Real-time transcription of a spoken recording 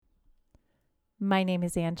My name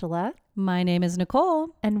is Angela. My name is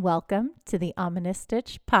Nicole. And welcome to the Ominous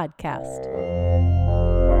Stitch podcast.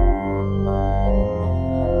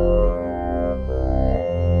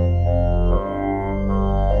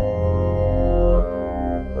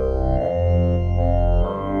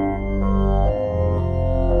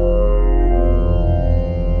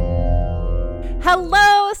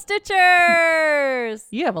 Hello, Stitchers!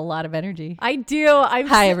 You have a lot of energy. I do.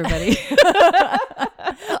 Hi, everybody.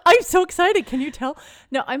 I'm so excited. Can you tell?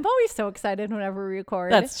 No, I'm always so excited whenever we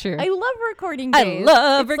record. That's true. I love recording days. I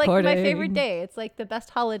love it's recording. Like my favorite day. It's like the best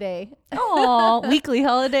holiday. Oh, weekly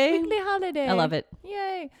holiday. Weekly holiday. I love it.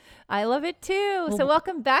 Yay. I love it too. Well, so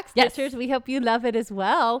welcome back, Stitchers. yes. We hope you love it as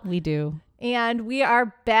well. We do. And we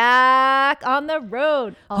are back on the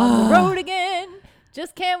road. On the road again.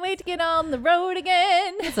 Just can't wait to get on the road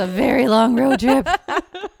again. It's a very long road trip.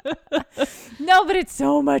 No, but it's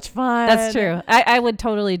so much fun. That's true. I would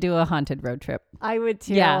totally do a haunted road trip. I would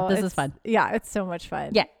too. Yeah, this is fun. Yeah, it's so much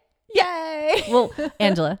fun. Yeah. Yay. Well,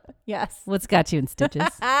 Angela, Yes. what's got you in stitches?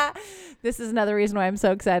 This is another reason why I'm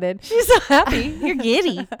so excited. She's so happy. You're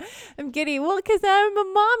giddy. I'm giddy. Well, because I'm a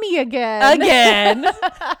mommy again. Again.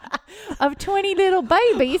 Of 20 little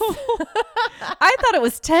babies. I thought it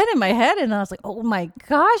was 10 in my head, and I was like, oh my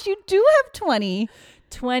gosh, you do have 20.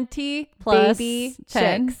 20 Plus baby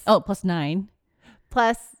 10. chicks. Oh, plus 9.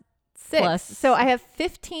 Plus 6. Plus- So I have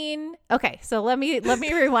 15. Okay, so let me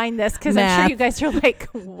rewind this because I'm sure Math. you guys are like,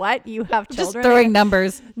 what? You have Just children? throwing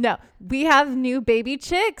numbers. No, we have new baby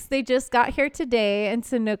chicks. They just got here today. And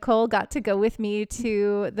so Nicole got to go with me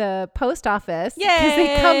to the post office. Because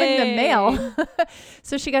they come in the mail.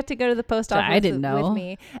 So she got to go to the post office I didn't know. with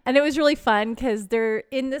me. And it was really fun because they're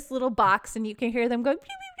in this little box and you can hear them going, beep, beep,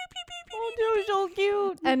 beep, beep, beep, beep, Oh, they're so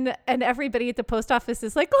cute. and everybody at the post office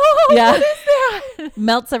is like, oh, Yeah. what is that?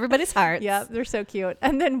 Melts everybody's hearts. Yeah, they're so cute.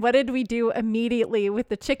 And then what did we do immediately with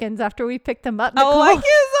the chickens after we picked them up? Oh, I Nicole?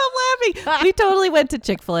 can't stop laughing. We totally went to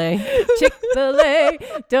Chick-fil-A. Chick-fil-A,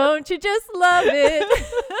 don't you just love it?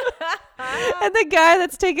 And the guy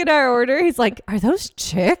that's taking our order, he's like, are those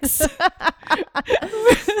chicks?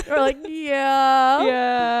 We're like, yeah.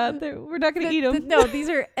 Yeah, we're not going to eat them. No, these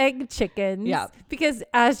are egg chickens. Yeah. Because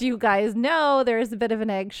as you guys know, there is a bit of an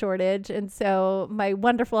egg shortage. And so my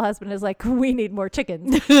wonderful husband is like, we need more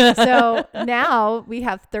chickens. So now we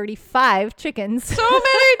have 35 chickens. So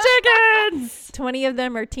many chickens. 20 of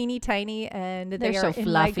them are teeny tiny and they They're are so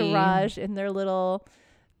in my fluffy. garage in their little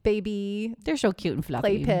baby They're so cute and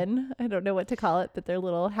fluffy. playpen. I don't know what to call it, but their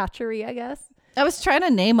little hatchery, I guess. I was trying to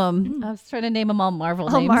name them. I was trying to name them all Marvel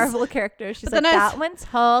All names. Marvel characters. She's But like, then I was- that one's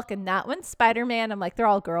Hulk and that one's Spider-Man. I'm like, they're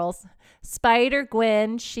all girls.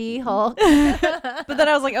 Spider-Gwen, She-Hulk. But then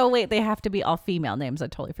I was like, oh, wait, they have to be all female names. I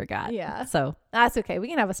totally forgot. Yeah. So, That's okay. We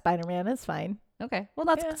can have a Spider-Man. It's fine. okay. Well,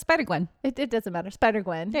 that's Yeah. Spider-Gwen. It doesn't matter.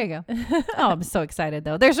 Spider-Gwen. There you go. Oh, I'm so excited,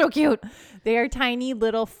 though. They're so cute. They are tiny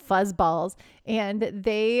little fuzz balls, and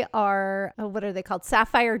they are, what are they called?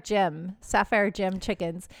 Sapphire gem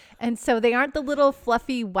chickens. And so they aren't the little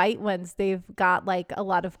fluffy white ones. They've got like a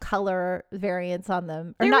lot of color variants on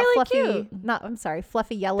them. Or They're not really fluffy. cute. I'm sorry,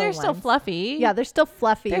 fluffy yellow They're ones. still fluffy. Yeah, they're still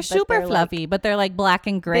fluffy. They're but super like- fluffy, but they're like black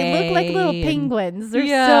and gray. They look like little and- penguins. They're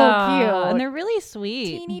Yeah, so cute. and they're really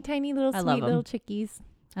sweet. Teeny tiny little I love sweet 'em. little chickies.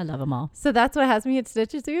 I love them all. So that's what has me at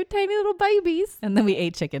Stitches. They're tiny little babies. And then we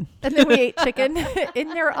ate chicken. And then we ate chicken in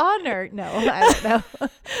their honor. No, I don't know.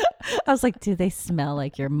 I was like, do they smell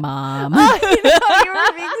like your mom? Oh, you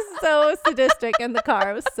were being so sadistic in the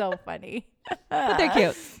car. It was so funny. But they're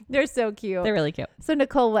cute. They're so cute. They're really cute. So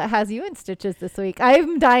Nicole, what has you in Stitches this week?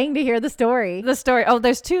 I'm dying to hear the story. The story. Oh,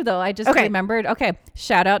 there's two though. I just Okay. remembered. Okay.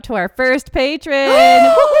 Shout out to our first patron.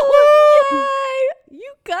 Oh, yay!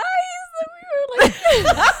 You guys, we were like.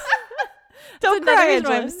 Don't That's another cry, reason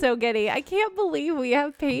why I'm Angela. so giddy. I can't believe we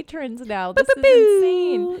have patrons now. This is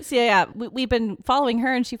insane. So yeah, we've been following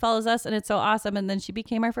her and she follows us and it's so awesome. And then she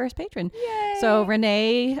became our first patron. Yay. So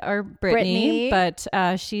Renee or Brittany. Brittany,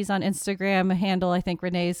 but she's on Instagram handle, I think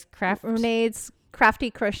Renee's Renee's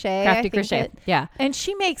Crafty Crochet. I think Crochet. Yeah. And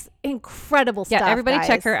she makes incredible stuff. Yeah. Everybody guys.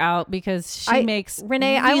 check her out because she makes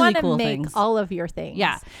Renee, really I want to cool make things. all of your things.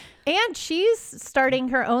 Yeah. And she's starting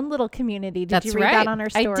her own little community. Did That's you read right. that on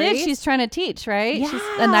her stories? I did. She's trying to teach, right? Yeah.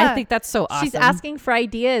 And I think that's so awesome. She's asking for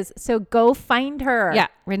ideas. So go find her. Yeah.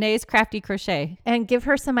 Renee's Crafty Crochet. And give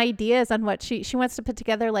her some ideas on what she wants to put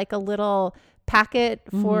together, like a little packet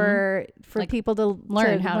for Like people to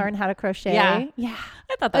learn learn how to crochet. Yeah. Yeah.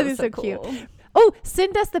 I thought that That was is so so cool. cute. Oh,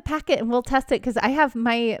 send us the packet and we'll test it because I have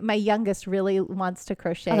my youngest really wants to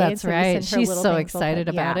crochet. Oh, that's and so we right. send her She's little so things. We'll excited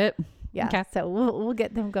put- about yeah. it. Yeah. Okay. So we'll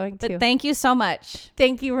get them going too. But thank you so much.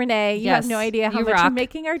 Thank you, Renee. You have no idea how you much rock. you're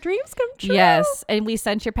making our dreams come true. Yes, and we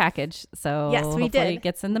sent your package, so Yes, we hopefully did. it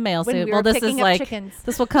gets in the mail When soon. we Well, were this is picking up like chickens.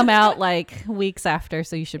 this will come out like weeks after,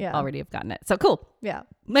 so you should already have gotten it. So cool. Yeah.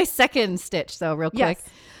 My second stitch, though, real quick. Yes.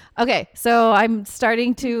 Okay, so I'm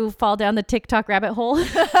starting to fall down the TikTok rabbit hole, which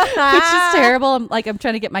is terrible. I'm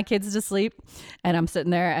trying to get my kids to sleep, and I'm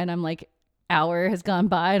sitting there, and I'm like, hour has gone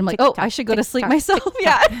by, and I'm like, TikTok, I should go to sleep TikTok, myself.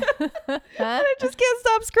 Yeah, and I just can't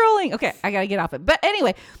stop scrolling. Okay, I gotta get off it. But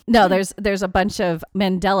anyway, no, there's a bunch of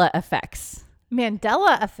Mandela effects.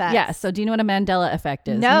 Mandela effect. Yeah. So do you know what a Mandela effect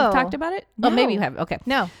is? No. You've talked about it? No. Oh, maybe you have. Okay.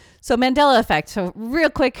 No. So Mandela effect. So real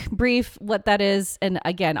quick, brief, what that is. And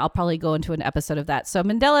again, I'll probably go into an episode of that. So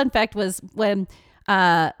Mandela effect was when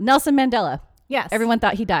Nelson Mandela, Yes. everyone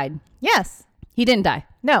thought he died. Yes. He didn't die.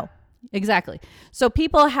 No. Exactly. So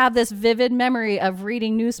people have this vivid memory of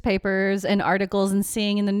reading newspapers and articles and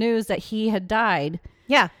seeing in the news that he had died,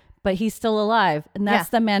 Yeah. but he's still alive. And that's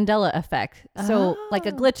the Mandela effect. So like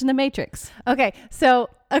a glitch in the matrix. Okay. So,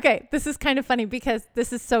 this is kind of funny because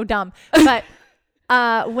this is so dumb. But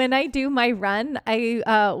when I do my run, I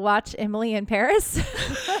watch Emily in Paris.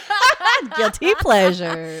 Guilty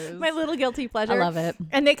pleasures. My little guilty pleasure. I love it.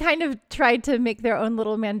 And they kind of tried to make their own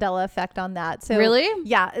little Mandela effect on that. So Really?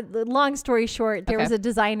 Yeah. Long story short, there Okay. was a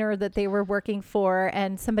designer that they were working for,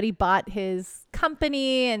 and somebody bought his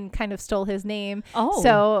company and kind of stole his name. Oh.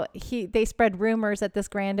 So they spread rumors at this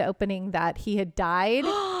grand opening that he had died.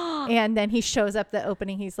 And then he shows up the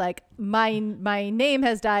opening. He's like, my name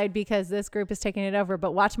has died because this group is taking it over,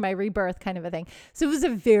 but watch my rebirth, kind of a thing. So it was a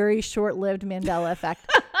very short-lived Mandela effect.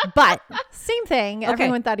 But same thing. Okay.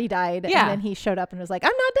 Everyone thought he died. Yeah. And then he showed up and was like,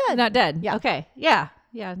 I'm not dead. Not dead. Yeah. Okay. Yeah.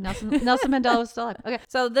 Yeah. Nelson Mandela was still alive. Okay.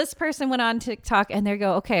 So this person went on TikTok and they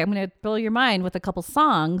go, okay, I'm going to blow your mind with a couple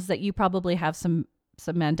songs that you probably have some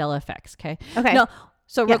Mandela effects. Okay. Okay. No.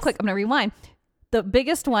 So real Yes. quick, I'm going to rewind. The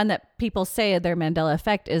biggest one that people say their Mandela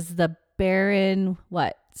effect is the Baron.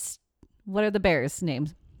 What are the bears'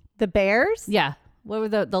 names? The Bears? Yeah. What were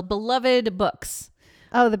the beloved books?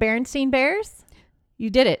 Oh, the Berenstein Bears? You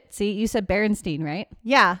did it. See, you said Berenstein, right?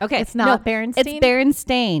 Yeah. Okay. It's not No, Berenstein? It's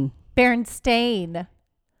Berenstain. Berenstain.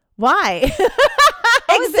 Why?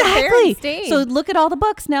 Exactly. Berenstain? So look at all the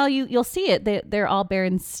books. Now you'll see it. They're all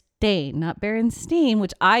Berenstain, not Berenstein,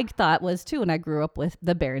 which I thought was too. And I grew up with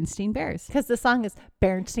the Berenstein Bears. Because the song is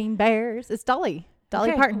Berenstein Bears. It's Dolly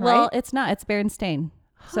Okay, Parton, well, right? it's not. It's Berenstain.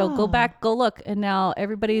 So go Oh. back, go look. And now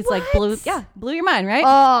everybody's like blew your mind, right?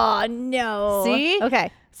 Oh, no. See?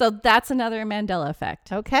 Okay. So that's another Mandela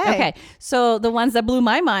effect. Okay. Okay. So the ones that blew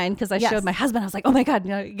my mind, because I Yes. showed my husband, I was like, oh my God,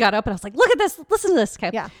 he got up and I was like, look at this, listen to this.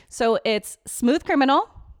 Okay. Yeah. So it's Smooth Criminal,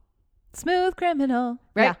 Smooth Criminal.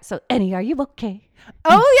 right? Yeah. So Annie, are you okay?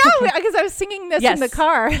 Oh, yeah. Because I was singing this Yes. in the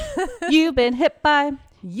car. You've been hit by.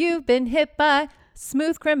 You've been hit by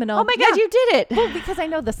Smooth Criminal. Oh my God, you did it. Well, because I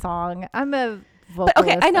know the song. I'm a vocalist. But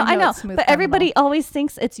okay, I know. it's Smooth But Criminal. everybody always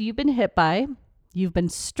thinks it's you've been hit by, you've been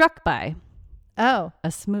struck by Oh. a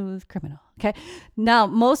smooth criminal. Okay. Now,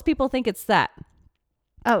 most people think it's that,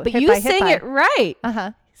 Oh, but hit you by, hit sing by. it right.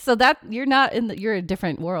 Uh-huh. So that you're not you're a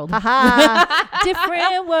different world. Haha.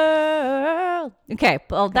 Different world. Okay.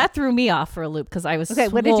 Well, that threw me off for a loop because I was Okay,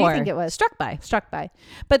 what did you think it was? Struck by. Struck by.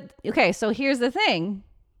 But okay, so here's the thing.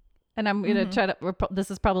 And I'm going to try to, this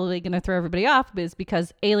is probably going to throw everybody off, is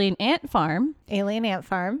because Alien Ant Farm, Alien Ant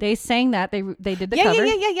Farm. they sang that. They did the Yeah, cover.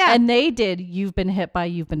 yeah. And they did You've Been Hit By,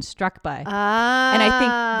 You've Been Struck By. Ah. And I think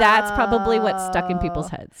that's probably what's stuck in people's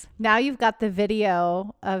heads. Now you've got the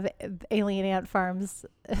video of Alien Ant Farm's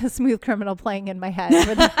Smooth Criminal playing in my head.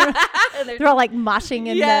 Where they're all like moshing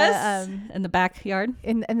in the in the backyard.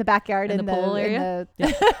 in the backyard In the pool area?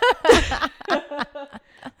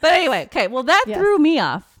 But anyway, okay. Well, that Yes. threw me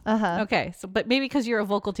off. Uh-huh. Okay. So, but maybe because you're a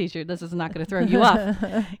vocal teacher, this is not going to throw you off.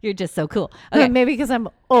 You're just so cool. Okay. Maybe because I'm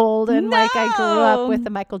old and like I grew No. up with the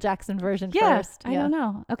Michael Jackson version Yeah, first. I don't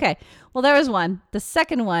know. Okay. Well, there was one. The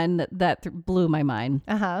second one that blew my mind.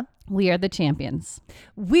 Uh-huh. We Are the Champions.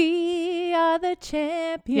 We are the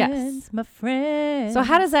champions, my friend. So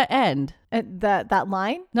how does that end? that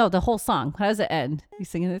line? No, the whole song. How does it end? You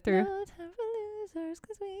singing it through? No time for losers,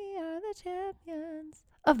 'cause we are the champions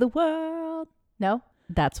of the world. No?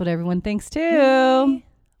 That's what everyone thinks too.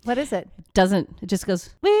 What is it? Doesn't. It just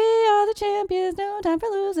goes, we are the champions. No time for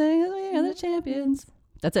losing. 'Cause we are the champions.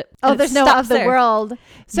 That's it. Oh, And it there's no stops of the there. world.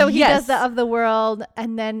 So he Yes. does the of the world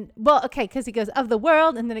and then, well, okay, because he goes of the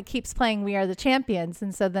world and then it keeps playing We Are the Champions.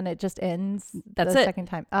 And so then it just ends That's the it. second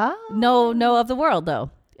time. Oh. No of the world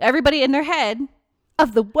though. Everybody in their head.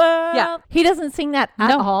 Of the world. Yeah. He doesn't sing that at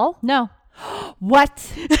No. all. No.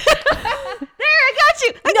 What? There, I got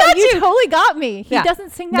you. I got you totally got me. He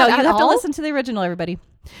doesn't sing that No, at you have to all? listen to the original, everybody.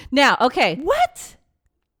 Now, okay. What?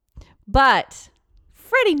 But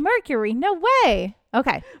Freddie Mercury? No way.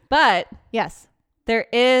 Okay. But Yes. there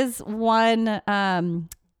is one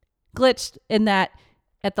glitch in that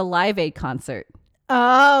at the Live Aid concert.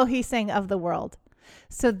 Oh, he sang Of the World.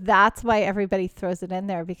 So that's why everybody throws it in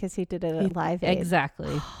there, because he did it at Live Aid.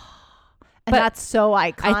 Exactly. And But that's so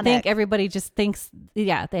iconic. I think everybody just thinks,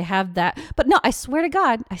 yeah, they have that. But no, I swear to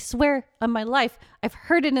God, I swear on my life, I've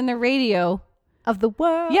heard it in the radio. Of the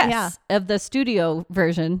World. Yes. Yeah. Of the studio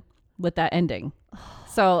version with that ending.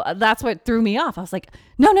 So that's what threw me off. I was like,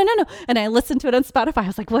 no. And I listened to it on Spotify. I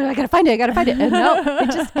was like, what? I got to find it. And no,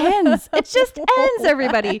 it just ends. It just ends,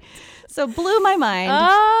 everybody. So blew my mind.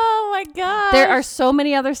 Oh my God. There are so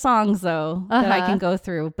many other songs though that I can go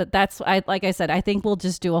through, but like I said, I think we'll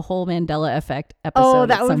just do a whole Mandela effect episode. Oh,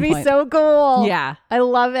 that would be so cool. Yeah. I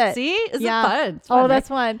love it. See? Is it fun? It's Oh, fun, that's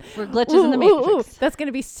right? fun. We're glitches in the Matrix. That's going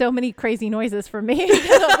to be so many crazy noises for me.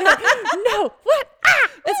 I'll be like, no, what?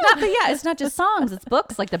 It's not just songs, it's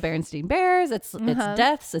books like the Berenstain Bears, it's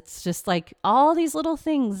deaths, it's just like all these little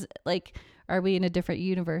things. Like, are we in a different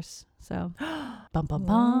universe? So bum bum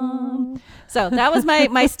bum. So that was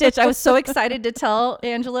my Stitch. I was so excited to tell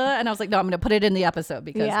Angela, and I was like, no, I'm gonna put it in the episode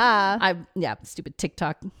because stupid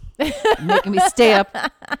TikTok making me stay up.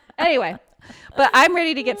 Anyway, but I'm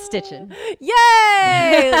ready to get stitching.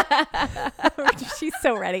 Yay! She's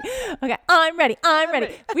so ready. Okay, I'm ready.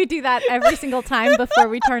 We do that every single time before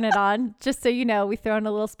we turn it on. Just so you know, we throw in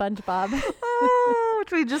a little SpongeBob.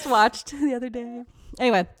 Which we just watched the other day.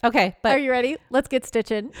 Anyway, okay. But are you ready? Let's get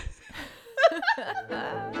stitching.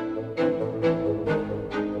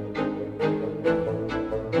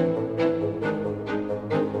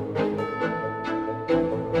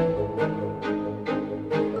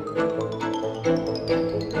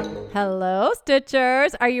 Hello,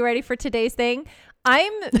 Stitchers. Are you ready for today's thing?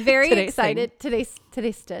 I'm very excited. Today's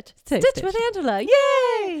Stitch. Stitch with Angela.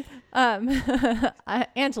 Yay!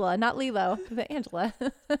 Angela, not Lilo, but Angela.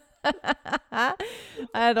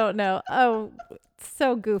 I don't know. Oh,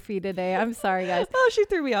 so goofy today. I'm sorry, guys. Oh, she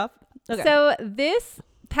threw me off. Okay. So this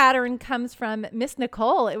pattern comes from Miss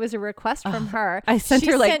Nicole. It was a request from her. I sent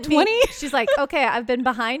her like 20. She's like, okay, I've been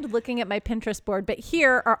behind looking at my Pinterest board, but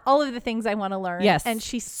here are all of the things I want to learn. Yes. And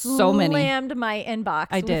she so many. slammed my inbox.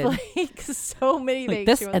 I did. With like so many like things.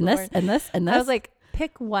 this she wants and to this learn. and this and this. I was like,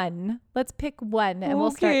 pick one. Let's pick one and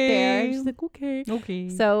we'll start there. And she's like, okay. Okay.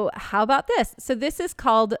 So how about this? So this is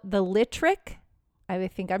called the Litrik. I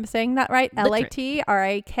think I'm saying that right. Litrik,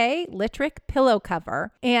 Litrik pillow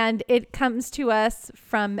cover. And it comes to us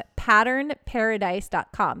from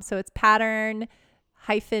patternparadise.com. So it's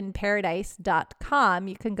pattern-paradise.com.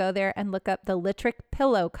 You can go there and look up the Litrik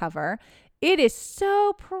pillow cover. It is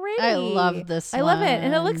so pretty. I love this I love it.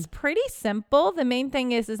 And it one. looks pretty simple. The main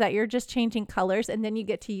thing is that you're just changing colors and then you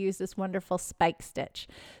get to use this wonderful spike stitch.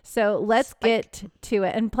 So let's get to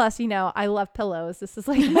it. And plus, I love pillows. This is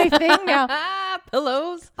like my thing now.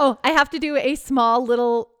 Pillows. Oh, I have to do a small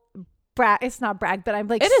little brag. It's not brag, but I'm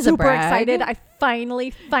like It is a super brag. excited. I finally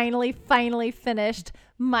finished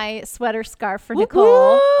my sweater scarf for Whoop,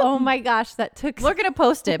 Nicole. whoop. Oh my gosh, that took We're gonna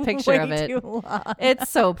post a picture way of it. too long.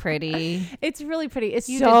 It's so pretty. It's really pretty. It's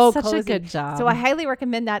You so did such a cozy. good job. So I highly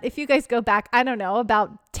recommend that. If you guys go back, I don't know,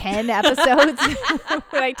 about 10 episodes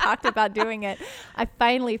when I talked about doing it, I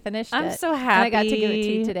finally finished it. I'm so happy. And I got to give it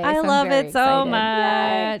to you today. I so I'm love very it so excited.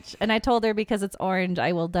 much. And I told her because it's orange,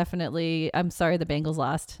 I will definitely. I'm sorry the Bengals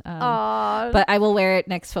lost. Aw. But I will wear it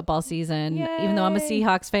next football season. Even though I'm a Yay.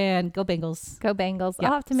 Seahawks fan, go Bengals. Go Bengals. Yeah,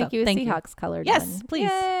 I'll have to make so you a thank you. Seahawks colored Yes, one. please.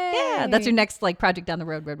 Yay. Yeah, that's your next project down the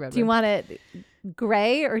road. Do you want it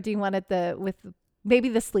gray or do you want it with maybe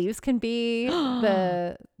the sleeves can be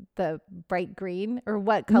the bright green, or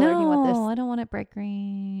what color do you want this? No, I don't want it bright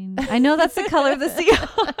green. I know that's the color of the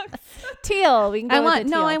Seahawks. Teal. We can go with the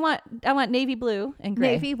teal. I want navy blue and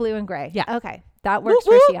gray. Navy, blue, and gray. Yeah. Okay. That works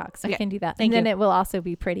Whoop, for whoop. Seahawks. We Okay. can do that. Thank and then you. it will also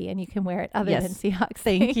be pretty and you can wear it other Yes. than Seahawks.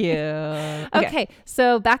 Thank you. Okay.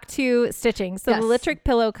 So back to stitching. So Yes. the Litrik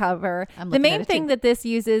pillow cover. I'm The looking at main it thing too. that this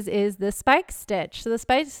uses is the spike stitch. So the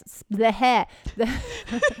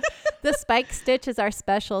spike stitch is our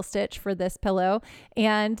special stitch for this pillow.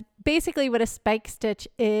 And basically what a spike stitch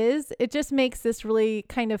is, it just makes this really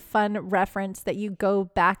kind of fun reference that you go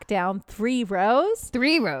back down 3 rows.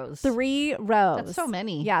 3 rows. 3 rows. That's so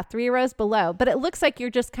many. Yeah, 3 rows below. But it looks like you're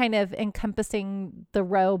just kind of encompassing the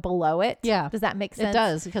row below it. Yeah. Does that make sense? It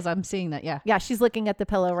does, because I'm seeing that. Yeah. Yeah, she's looking at the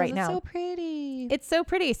pillow right now. It's so pretty. It's so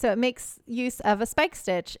pretty. So it makes use of a spike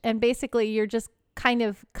stitch. And basically you're just kind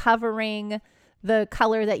of covering the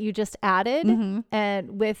color that you just added Mm-hmm.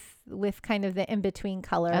 and with kind of the in-between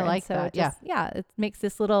color. I like so that. It just, it makes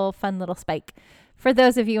this little fun little spike. For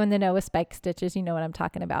those of you in the know with spike stitches, you know what I'm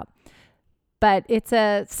talking about. But it's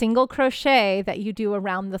a single crochet that you do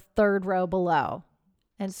around the third row below.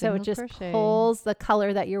 And so it just pulls the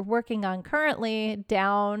color that you're working on currently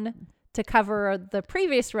down to cover the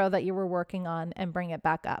previous row that you were working on and bring it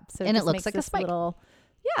back up. So and it just looks makes like a this spike.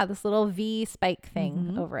 this little V spike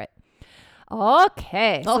thing over it.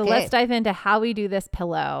 Okay, so let's dive into how we do this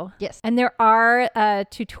pillow. Yes. And there are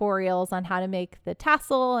tutorials on how to make the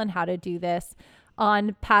tassel and how to do this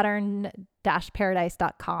on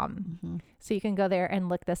pattern-paradise.com. So you can go there and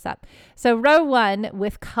look this up. So row 1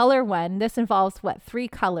 with color 1, this involves 3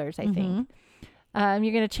 colors, I think. You're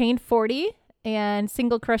going to chain 40 and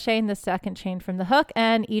single crochet in the second chain from the hook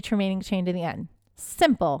and each remaining chain to the end.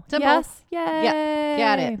 Simple. Yes. Yay. Yep.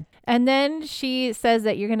 Got it. And then she says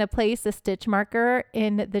that you're going to place a stitch marker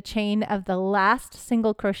in the chain of the last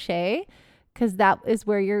single crochet, because that is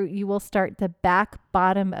where you will start the back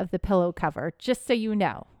bottom of the pillow cover, just so you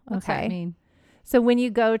know. What's that mean? So when you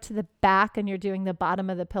go to the back and you're doing the bottom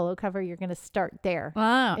of the pillow cover, you're going to start there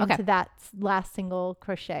into that last single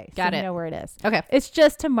crochet. Got so it. You know where it is. Okay. It's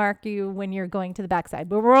just to mark you when you're going to the back side,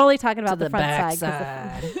 but we're only talking about the front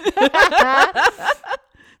side.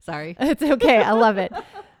 Sorry. It's okay. I love it.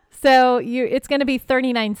 So it's going to be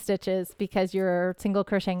 39 stitches because you're single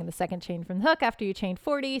crocheting in the second chain from the hook after you chain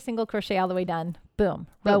 40, single crochet all the way done. Boom.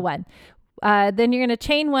 Row 1. Then you're going to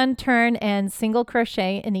chain 1, turn, and single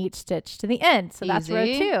crochet in each stitch to the end. So that's row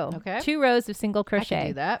 2. Okay. 2 rows of single crochet. I can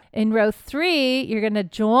do that. In row 3, you're going to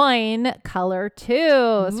join color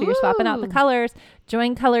 2. So you're swapping out the colors.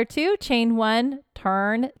 Join color 2, chain 1,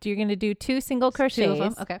 turn. You're going to do 2 single crochets. 2 of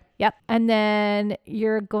them. Okay. Yep. And then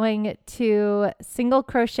you're going to single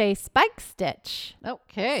crochet spike stitch.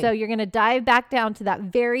 Okay. So you're going to dive back down to that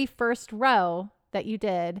very first row that you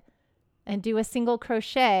did and do a single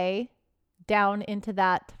crochet down into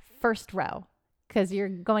that first row, because you're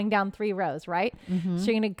going down 3 rows, right? So you're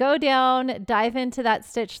going to go down, dive into that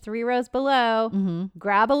stitch 3 rows below,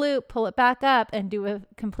 grab a loop, pull it back up, and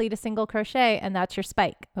complete a single crochet, and that's your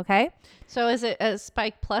spike. Okay. So is it a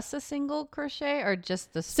spike plus a single crochet or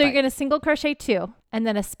just the spike? So you're going to single crochet 2 and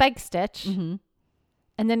then a spike stitch, and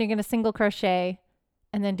then you're going to single crochet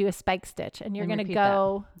and then do a spike stitch, and you're going to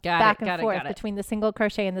go back and forth between the single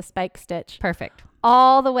crochet and the spike stitch. Perfect.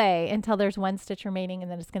 All the way until there's 1 stitch remaining,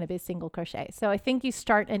 and then it's going to be a single crochet. So I think you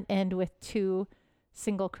start and end with 2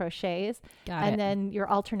 single crochets, and then you're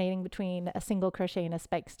alternating between a single crochet and a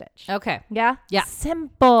spike stitch. Okay. Yeah? Yeah.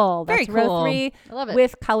 Simple. Very That's row cool. 3 I love it.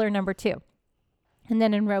 with color number 2. And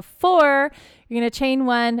then in row 4, you're going to chain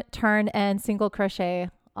 1, turn, and single crochet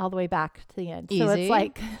all the way back to the end. Easy. So it's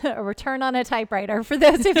like a return on a typewriter for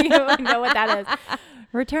those of you who know what that is.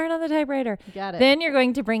 Return on the typewriter. Got it. Then you're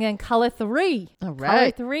going to bring in color 3. All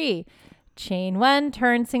right. Color 3. Chain 1,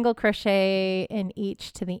 turn, single crochet in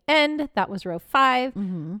each to the end. That was row 5.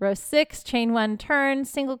 Row 6, chain 1, turn,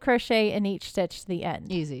 single crochet in each stitch to the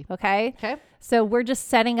end. Easy. Okay. Okay. So we're just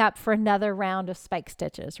setting up for another round of spike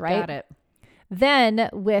stitches, right? Got it. Then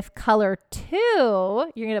with color 2,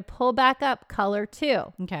 you're going to pull back up color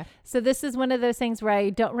 2. Okay. So this is one of those things where I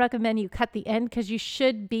don't recommend you cut the end, because you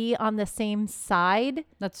should be on the same side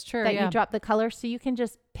That's true. that you drop the color, so you can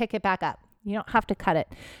just pick it back up. You don't have to cut it.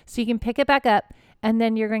 So you can pick it back up, and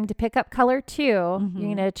then you're going to pick up color 2. You're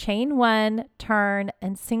going to chain 1, turn,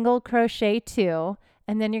 and single crochet 2,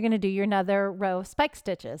 and then you're going to do your another row of spike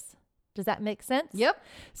stitches. Does that make sense? Yep.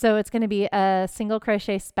 So it's going to be a single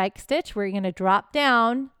crochet spike stitch where you're going to drop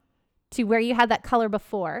down to where you had that color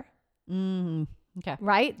before. Okay.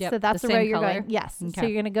 Right? Yep. So that's The the row same you're color? going. Yes. Okay. So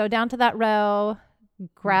you're going to go down to that row,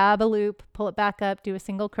 grab a loop, pull it back up, do a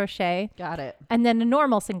single crochet, Got it. and then a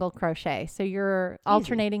normal single crochet. So you're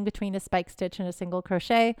alternating between a spike stitch and a single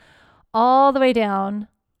crochet all the way down.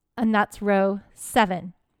 And that's row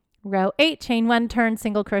 7. Row 8, chain 1, turn,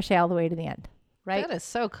 single crochet all the way to the end. Right? That is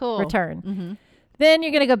so cool. Return. Then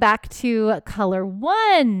you're going to go back to color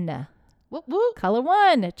 1. Whoop, whoop. Color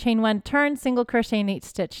 1, chain 1, turn, single crochet in each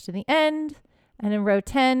stitch to the end. And in row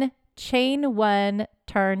 10, chain 1,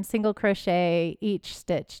 turn, single crochet each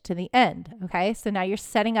stitch to the end. Okay, so now you're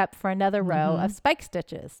setting up for another row of spike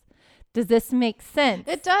stitches. Does this make sense?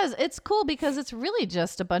 It does. It's cool because it's really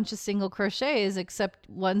just a bunch of single crochets, except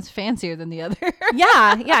one's fancier than the other.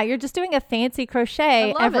 yeah. You're just doing a fancy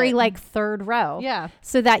crochet every it. third row. Yeah.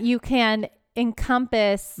 So that you can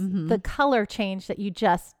encompass the color change that you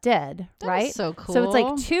just did, right? Is so cool. So it's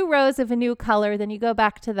like 2 rows of a new color, then you go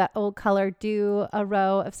back to that old color, do a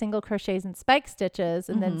row of single crochets and spike stitches,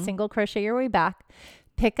 and then single crochet your way back,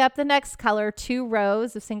 Pick up the next color, 2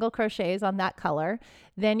 rows of single crochets on that color.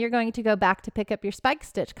 Then you're going to go back to pick up your spike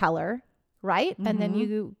stitch color, right? And then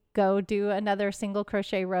you go do another single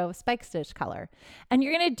crochet row of spike stitch color. And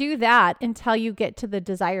you're going to do that until you get to the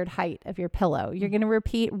desired height of your pillow. You're going to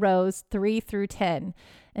repeat rows 3 through 10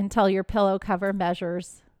 until your pillow cover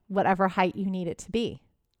measures whatever height you need it to be.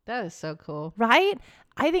 That is so cool. Right?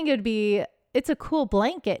 I think it's a cool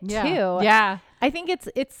blanket too. Yeah. I think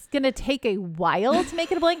it's going to take a while to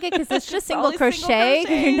make it a blanket because it's just single Always single crochet.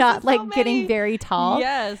 crochets. You're not It's like so getting many. very tall.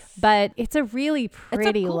 Yes. But it's a really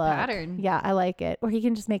pretty cool look. pattern. Yeah, I like it. Or you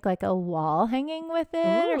can just make like a wall hanging with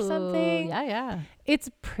it or something. Yeah. It's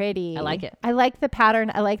pretty. I like it. I like the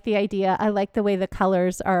pattern. I like the idea. I like the way the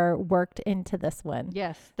colors are worked into this one.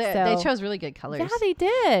 Yes. They chose really good colors. Yeah, they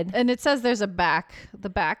did. And it says there's the back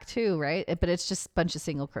too, right? But it's just a bunch of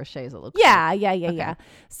single crochets. It looks Yeah.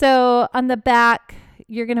 So on the back,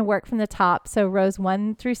 you're going to work from the top. So rows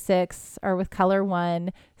 1 through 6 are with color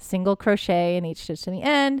 1, single crochet in each stitch to the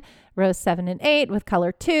end. Rows 7 and 8 with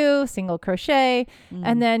color 2, single crochet.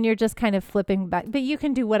 And then you're just kind of flipping back. But you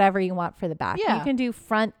can do whatever you want for the back. Yeah. You can do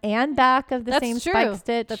front and back of the That's same true. spike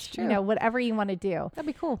stitch. That's true. You know, whatever you want to do. That'd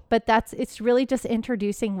be cool. But it's really just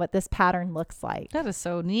introducing what this pattern looks like. That is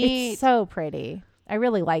so neat. It's so pretty. I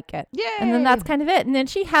really like it. Yay. And then that's kind of it. And then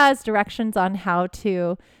she has directions on how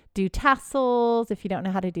to do tassels. If you don't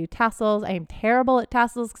know how to do tassels, I am terrible at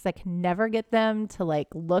tassels because I can never get them to like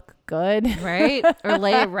look good. Right? Or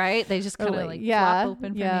lay it right. They just kind of like flop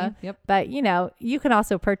open for me. Yep. But you know, you can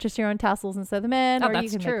also purchase your own tassels and sew them in, or you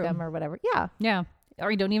that's can true. make them or whatever. Yeah. Yeah.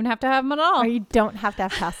 Or you don't even have to have them at all. Or you don't have to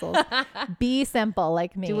have tassels. Be simple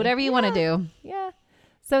like me. Do whatever you want to do. Yeah.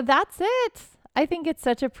 So that's it. I think it's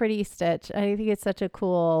such a pretty stitch. I think it's such a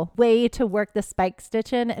cool way to work the spike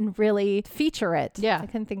stitch in and really feature it. Yeah. I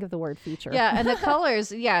couldn't think of the word feature. Yeah. And the colors,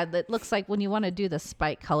 that looks like when you want to do the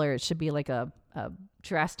spike color, it should be like a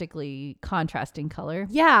drastically contrasting color.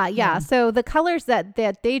 Yeah. So the colors that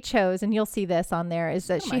they chose, and you'll see this on there, is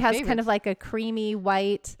that she has kind of favorites. like a creamy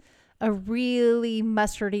white, a really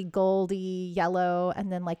mustardy goldy yellow, and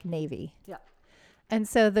then like navy. Yeah. And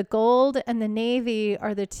so the gold and the navy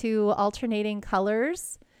are the 2 alternating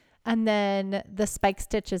colors. And then the spike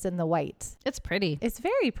stitches in the white. It's pretty. It's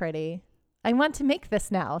very pretty. I want to make this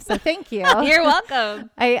now. So thank you. You're welcome.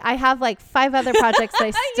 I have like 5 other projects that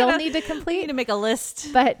I still need to You complete. need to make a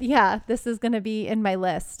list. But yeah, this is going to be in my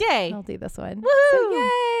list. Yay. I'll do this one. Woohoo. So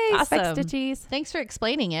yay. Spike Awesome. stitchies. Thanks for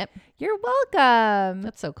explaining it. You're welcome.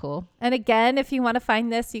 That's so cool. And again, if you want to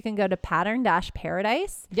find this, you can go to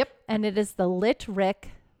Pattern-Paradise. Yep. And it is the Litrik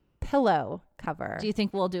pillow cover. Do you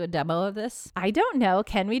think we'll do a demo of this? I don't know.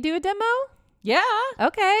 Can we do a demo? Yeah.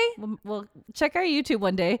 Okay. We'll check our YouTube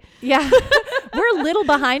one day. Yeah. We're a little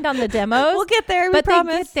behind on the demos. We'll get there. We but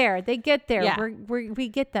promise. they get there. They get there. Yeah. We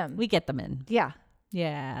get them. We get them in. Yeah.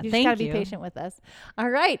 Yeah. You just Thank gotta you. be patient with us.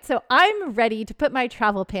 All right. So I'm ready to put my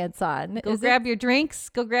travel pants on. Go grab your drinks.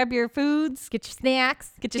 Go grab your foods. Get your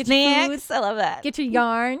snacks. Get your snacks. foods, I love that. Get your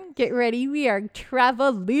yarn. Get ready. We are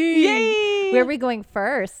traveling. Yay. Where are we going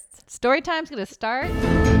first? Story time's going to start.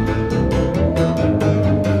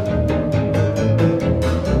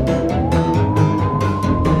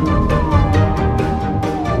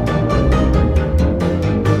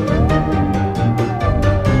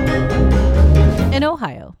 In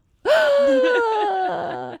Ohio.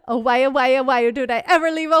 Oh, why did I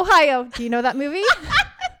ever leave Ohio? Do you know that movie?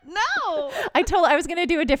 No. I was going to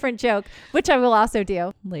do a different joke, which I will also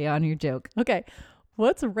do. Lay on your joke. Okay.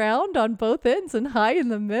 What's round on both ends and high in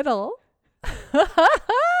the middle?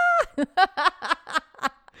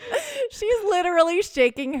 She's literally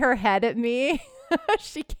shaking her head at me.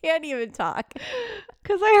 She can't even talk.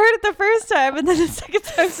 Because I heard it the first time, and then the second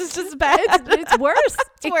time it's just bad. It's worse.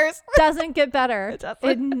 It's worse. Doesn't get better. It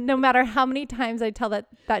doesn't. No matter how many times I tell that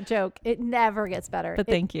joke, it never gets better. But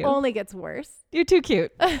thank you. It only gets worse. You're too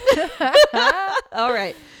cute. All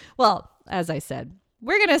right. Well, as I said,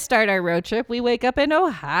 we're going to start our road trip. We wake up in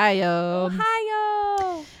Ohio.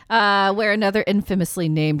 Where another infamously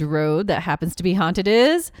named road that happens to be haunted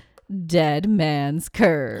is Dead Man's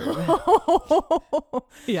Curve.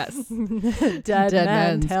 Yes. Dead man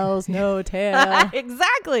Man's tells no tale.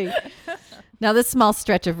 Exactly. Now, this small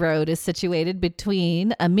stretch of road is situated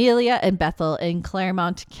between Amelia and Bethel in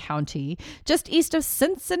Claremont County, just east of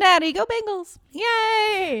Cincinnati. Go Bengals.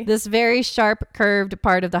 Yay! This very sharp, curved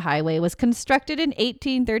part of the highway was constructed in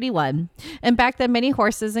 1831. And back then, many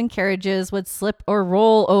horses and carriages would slip or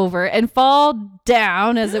roll over and fall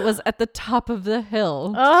down as it was at the top of the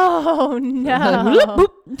hill. Oh, no.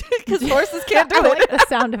 Because horses can't do I it. like the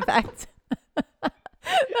sound effect. That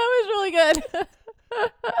was really good.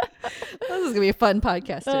 This is going to be a fun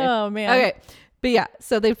podcast today. Oh, man. Okay. But yeah,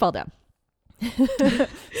 so they'd fall down.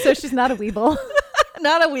 So she's not a weeble.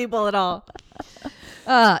 Not a weeble at all.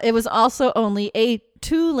 It was also only a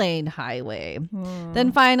 2-lane highway.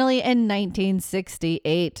 Then finally in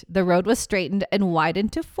 1968, the road was straightened and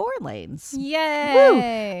widened to 4 lanes.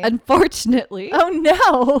 Yay. Woo! Unfortunately, Oh,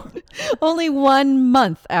 no. only 1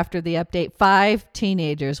 month after the update, 5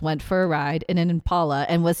 teenagers went for a ride in an Impala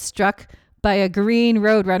and was struck by a green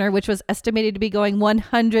Roadrunner, which was estimated to be going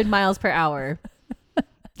 100 miles per hour.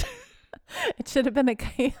 It should have been a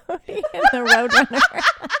coyote in the Roadrunner.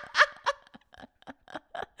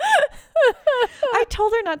 I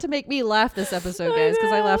told her not to make me laugh this episode, guys,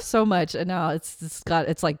 because I laughed so much, and now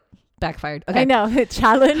it's like backfired. Okay, I know.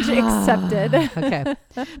 Challenge accepted. Okay,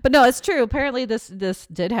 but no, it's true. Apparently, this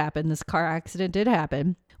did happen. This car accident did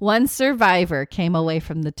happen. One survivor came away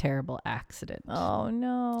from the terrible accident. Oh,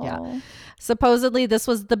 no. Yeah. Supposedly, this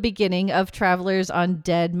was the beginning of travelers on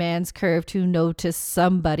Dead Man's Curve to notice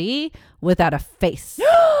somebody without a face.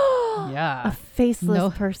 Yeah. A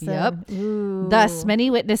faceless person. Yep. Ooh. Thus, many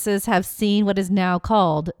witnesses have seen what is now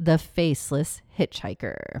called the faceless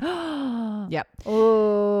hitchhiker. Yep.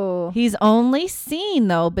 Oh. He's only seen,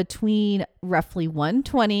 though, between roughly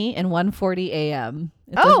 1:20 and 1:40 a.m.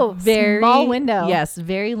 It's a very small window. Yes,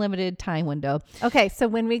 very limited time window. Okay, so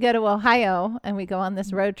when we go to Ohio and we go on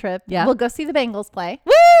this road trip, Yeah. we'll go see the Bengals play.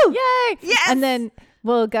 Woo! Yay! Yes! And then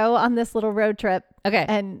we'll go on this little road trip. Okay.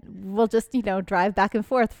 And we'll just, drive back and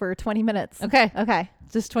forth for 20 minutes. Okay. Okay.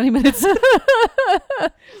 Just 20 minutes.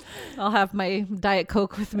 I'll have my Diet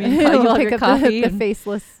Coke with me. You'll We'll have pick your up coffee. the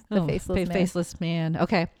faceless man. Faceless man.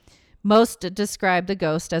 Okay. Most describe the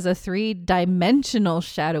ghost as a 3-dimensional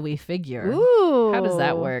shadowy figure. Ooh. How does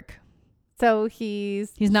that work? So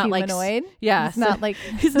he's not humanoid. Yeah. He's not like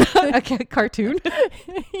he's not like a cartoon.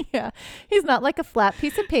 Yeah. He's not like a flat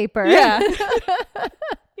piece of paper. Yeah.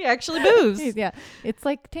 He actually moves. Yeah. It's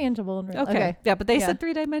like tangible and real. Okay. Yeah, but they Yeah. said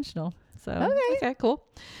 3-dimensional. So okay, cool.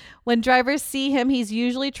 When drivers see him, he's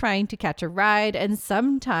usually trying to catch a ride and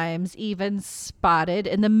sometimes even spotted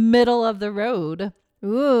in the middle of the road.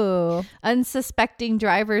 Ooh. Unsuspecting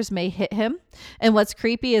drivers may hit him. And what's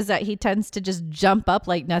creepy is that he tends to just jump up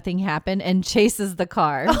like nothing happened and chases the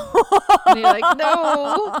car. And you're like,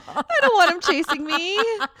 no, I don't want him chasing me.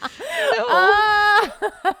 No.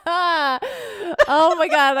 Oh my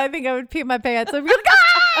God. I think I would pee my pants. I'm going to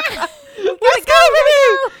go. Let's go,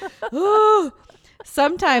 baby. Ooh.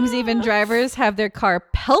 Sometimes even drivers have their car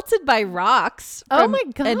pelted by rocks Oh from my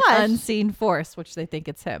an gosh. unseen force, which they think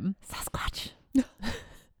it's him. Sasquatch.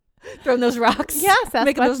 Throwing those rocks. Yeah, Sasquatch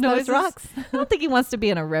making those throws noises. rocks. I don't think he wants to be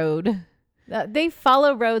in a road. They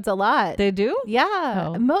follow roads a lot. They do?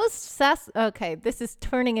 Yeah. Oh. Okay, this is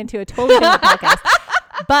turning into a totally different podcast.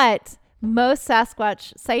 But most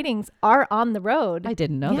Sasquatch sightings are on the road. I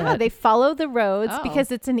didn't know Yeah, that. they follow the roads Oh.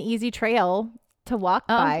 because it's an easy trail to walk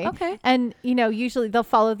by. Okay. And, usually they'll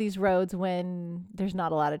follow these roads when there's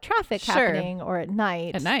not a lot of traffic Sure. happening or at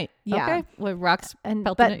night. At night. Yeah. Okay. With rocks And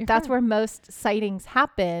pelting at but your that's car. where most sightings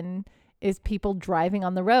happen is people driving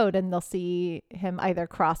on the road and they'll see him either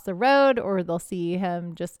cross the road or they'll see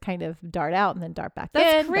him just kind of dart out and then dart back in.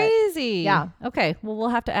 That's But crazy. yeah. Okay. Well, we'll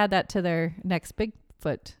have to add that to their next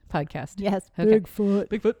Bigfoot podcast. yes, Okay.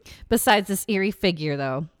 Bigfoot. Besides this eerie figure,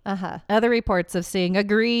 though, Uh-huh. other reports of seeing a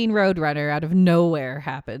green roadrunner out of nowhere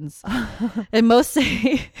happens. And most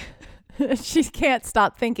say She can't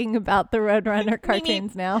stop thinking about the Roadrunner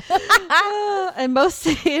cartoons now. and most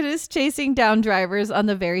say it is chasing down drivers on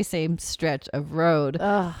the very same stretch of road.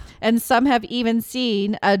 Ugh. And some have even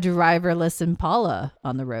seen a driverless Impala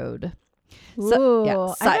on the road. Ooh,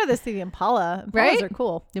 yeah, I'd rather see the Impala. Impalas Right? are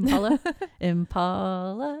cool. Impala.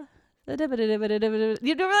 Impala. You remember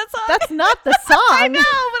that song? That's not the song. I know, but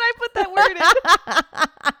I put that word in.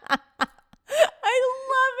 I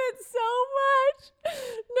love it so much.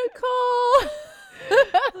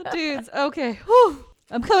 Nicole. Dudes, okay. Whew.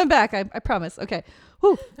 I'm coming back. I promise. Okay.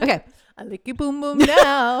 Whew. Okay. I lick you boom boom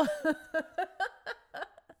now.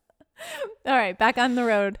 All right, back on the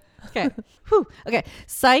road. Okay. Whew. Okay.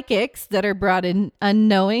 Psychics that are brought in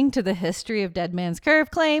unknowing to the history of Dead Man's Curve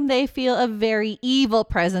claim they feel a very evil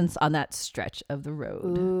presence on that stretch of the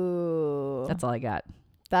road. Ooh, That's all I got.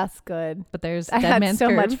 that's good. But there's I Dead had Man's so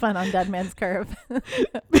Curve much fun on Dead Man's Curve.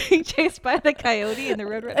 being chased by the coyote and the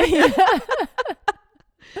roadrunner.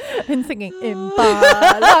 And singing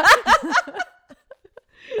Impala.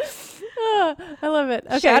 Oh, I love it.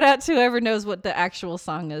 Okay. Shout out to whoever knows what the actual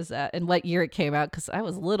song is at and what year it came out, because I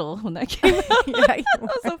was little when that came out. Yeah, you That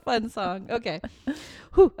was a fun song. Okay.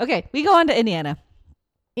 Whew. Okay, we go on to Indiana.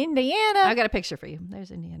 Indiana. I got a picture for you.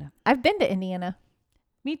 There's Indiana. I've been to Indiana.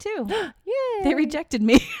 Me too. Yay. They rejected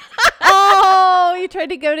me. Oh, you tried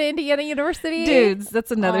to go to Indiana University? Dudes,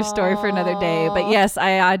 that's another story for another day. But yes,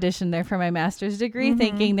 I auditioned there for my master's degree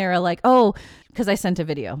thinking they were like, oh, because I sent a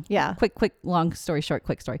video. Yeah. Quick, long story short,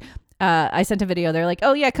 quick story. I sent a video. They're like,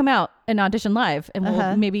 oh yeah, come out and audition live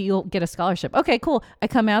and maybe you'll get a scholarship. Okay, cool. I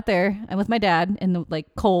come out there. I'm with my dad in the like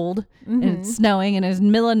cold and it's snowing and it's in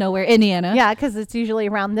the middle of nowhere, Indiana. Yeah, because it's usually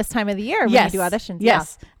around this time of the year when you do auditions.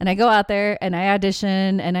 Yes. Yeah. And I go out there and I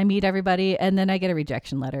audition and I meet everybody and then I get a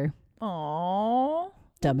rejection letter. Oh,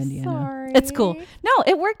 dumb Indiana. Sorry. It's cool. No,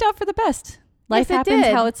 it worked out for the best. Life happens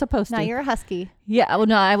how it's supposed to. Now you're a husky. Yeah. Well,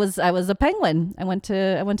 no, I was a penguin. I went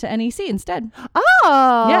to NEC instead.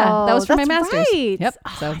 Oh, yeah, that was for my master's. Right. Yep.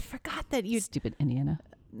 Oh, So I forgot that you. stupid Indiana.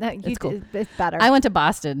 It's cool. It's better. I went to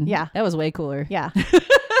Boston. Yeah. That was way cooler. Yeah.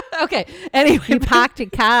 Okay. Anyway, You packed your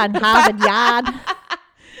car in Harvard Yard.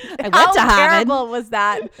 I went to Harvard. How terrible was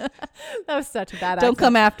that? That was such a bad accent. Don't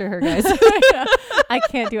come after her, guys. I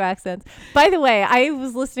can't do accents. By the way, I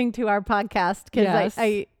was listening to our podcast because Yes.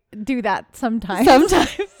 I do that sometimes.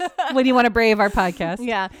 When you want to brave our podcast.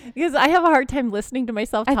 Yeah, because I have a hard time listening to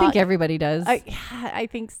myself talk. I think everybody does. I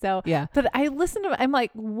think so. Yeah. But I listen to I'm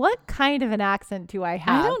like, what kind of an accent do I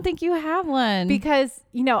have? I don't think you have one. Because,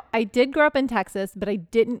 I did grow up in Texas, but I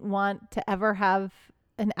didn't want to ever have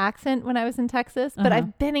an accent when I was in Texas. But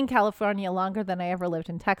I've been in California longer than I ever lived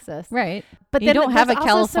in Texas. Right. But you then don't have a there's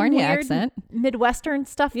also some California weird accent. Midwestern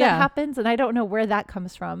stuff that happens, and I don't know where that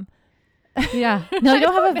comes from. Yeah. No, you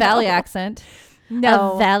don't have a valley accent.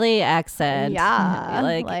 No. A valley accent. Yeah.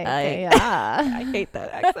 I hate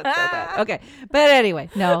that accent so bad. Okay. But anyway,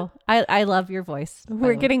 no, I love your voice.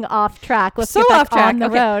 We're getting off track. Let's so get back off track. on the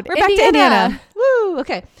Okay. road. We're back to Indiana. Woo.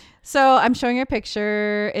 Okay. So I'm showing you a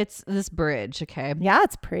picture. It's this bridge. Okay. Yeah,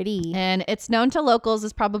 it's pretty. And it's known to locals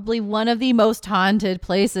as probably one of the most haunted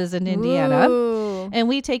places in Indiana. Ooh. And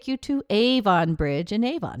we take you to Avon Bridge in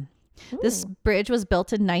Avon. This bridge was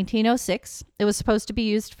built in 1906. It was supposed to be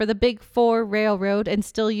used for the Big Four Railroad and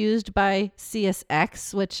still used by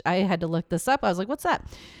CSX, which I had to look this up. I was like, what's that?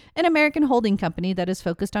 An American holding company that is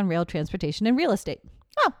focused on rail transportation and real estate.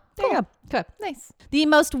 Oh, There you go. Good. nice. The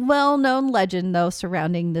most well-known legend, though,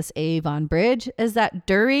 surrounding this Avon Bridge is that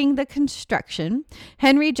during the construction,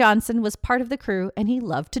 Henry Johnson was part of the crew and he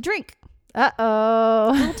loved to drink.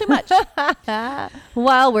 Uh-oh. A little too much.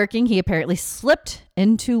 While working, he apparently slipped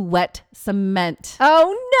into wet cement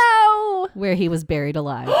Oh, no. where he was buried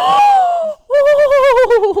alive.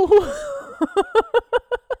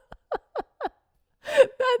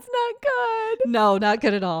 That's not good. No, not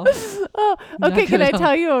good at all. Oh, Not okay. good Can I at all.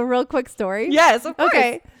 tell you a real quick story? Yes, of course.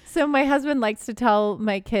 Okay. So my husband likes to tell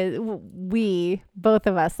my kids, both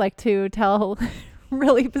of us like to tell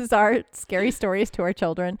really bizarre, scary stories to our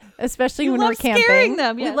children, especially You when love we're camping. scaring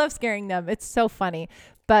them, We yes. love scaring them. It's so funny.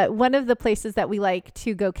 But one of the places that we like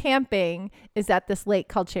to go camping is at this lake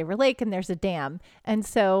called Shaver Lake, and there's a dam. And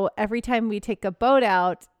so every time we take a boat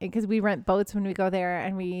out, because we rent boats when we go there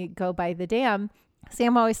and we go by the dam,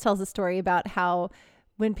 Sam always tells a story about how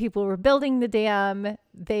when people were building the dam,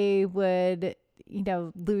 they would,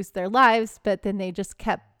 lose their lives, but then they just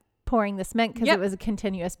kept pouring the cement because Yep. it was a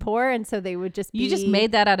continuous pour. And so they would just be... You just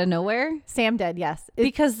made that out of nowhere? Sam did, yes.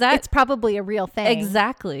 Because it's probably a real thing.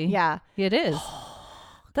 Exactly. Yeah. It is.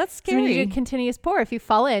 That's So when you scary. do continuous pour, if you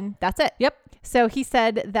fall in, that's it. Yep. So he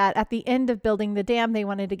said that at the end of building the dam, they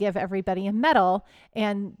wanted to give everybody a medal.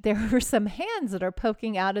 And there were some hands that are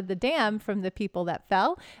poking out of the dam from the people that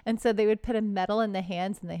fell. And so they would put a medal in the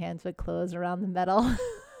hands and the hands would close around the medal.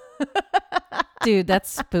 Dude, that's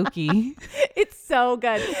spooky. It's so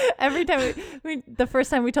good. Every time the first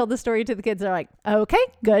time we told the story to the kids, they're like, okay,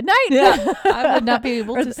 good night. Yeah. I would not be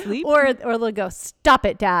able to sleep. Or they'll go, stop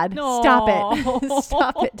it, Dad. Stop it.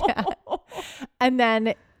 Stop it, Dad. And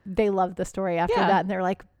then they love the story after Yeah. that. And they're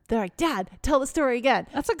like, Dad, tell the story again.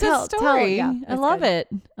 That's a good story. Yeah, I it's love good. it.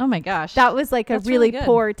 Oh my gosh. That was like That's a really good.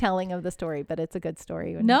 poor telling of the story, but it's a good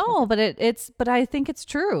story. No, but but I think it's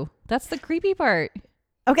true. That's the creepy part.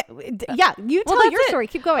 Okay. Yeah. You tell that's your it. story.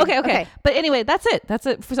 Keep going. Okay. But anyway, that's it.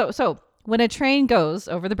 So when a train goes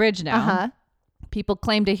over the bridge now, people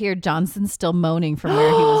claim to hear Johnson still moaning from where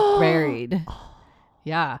he was buried.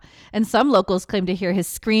 Yeah. And some locals claim to hear his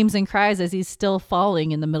screams and cries as he's still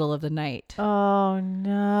falling in the middle of the night. Oh,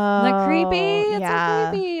 no. Isn't that creepy? It's Yeah.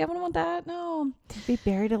 so creepy. I wouldn't want that. No. To be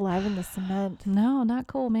buried alive in the cement. No, not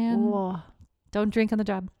cool, man. Whoa. Don't drink on the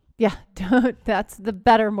job. Yeah, that's the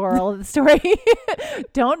better moral of the story.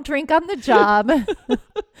 Don't drink on the job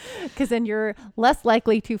because then you're less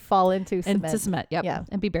likely to fall into cement. Into cement, yep. Yeah.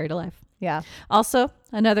 And be buried alive. Yeah. Also,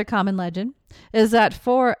 another common legend is that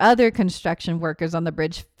 4 other construction workers on the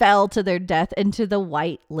bridge fell to their death into the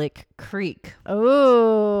White Lick Creek.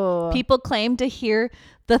 Oh. People claim to hear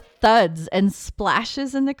the thuds and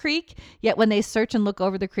splashes in the creek, yet when they search and look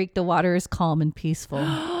over the creek, the water is calm and peaceful.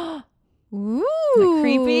 Ooh. Isn't that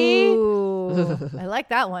creepy? I like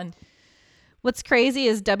that one. What's crazy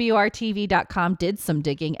is WRTV.com did some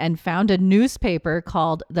digging and found a newspaper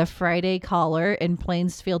called The Friday Caller in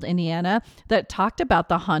Plainsfield, Indiana, that talked about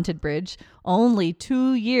the haunted bridge only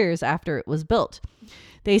 2 years after it was built.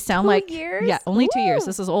 They sound 2 like years? Yeah, only 2 years. Ooh.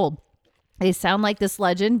 This is old. They sound like this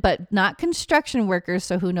legend, but not construction workers.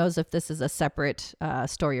 So who knows if this is a separate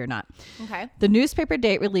story or not. Okay. The newspaper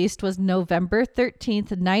date released was November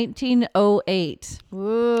 13th, 1908,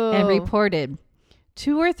 Ooh. and reported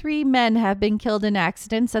 2 or 3 men have been killed in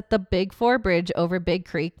accidents at the Big Four Bridge over Big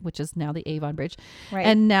Creek, which is now the Avon Bridge. Right.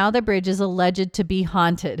 And now the bridge is alleged to be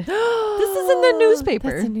haunted. This is in the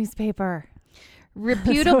newspaper. That's a newspaper.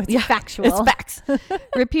 Reputable, So it's factual. It's facts.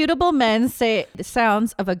 Reputable men say the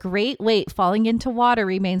sounds of a great weight falling into water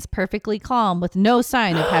remains perfectly calm with no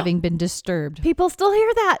sign of having been disturbed. People still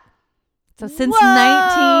hear that. So since Whoa.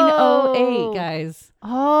 1908, guys.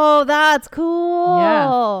 Oh, that's cool.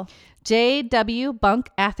 Yeah. J.W. Bunk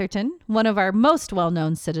Atherton, one of our most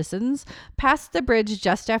well-known citizens, passed the bridge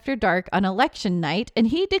just after dark on election night, and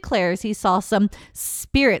he declares he saw some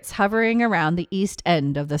spirits hovering around the east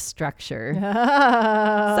end of the structure. So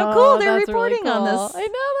cool. They're That's really reporting on cool. this. I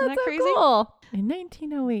know. Isn't That's that so crazy? cool. In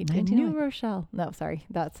 1908, in 1908. New Rochelle. No, sorry.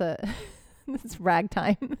 That's it's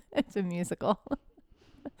ragtime. It's a musical.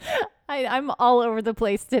 I'm all over the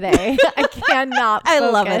place today. I cannot I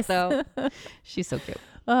focus. love it, though. She's so cute.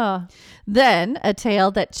 Oh. Then a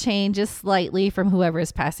tale that changes slightly from whoever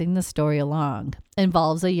is passing the story along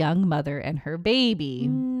involves a young mother and her baby.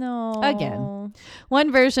 No. Again.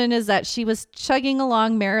 One version is that she was chugging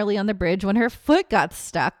along merrily on the bridge when her foot got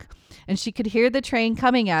stuck and she could hear the train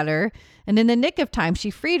coming at her. And in the nick of time,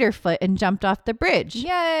 she freed her foot and jumped off the bridge.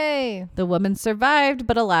 Yay. The woman survived,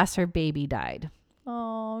 but alas, her baby died.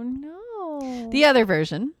 Oh, no. The other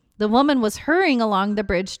version, the woman was hurrying along the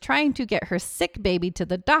bridge trying to get her sick baby to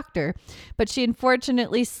the doctor, but she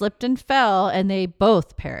unfortunately slipped and fell and they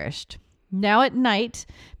both perished. Now at night,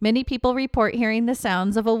 many people report hearing the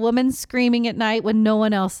sounds of a woman screaming at night when no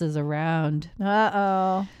one else is around.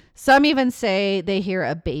 Uh-oh. Some even say they hear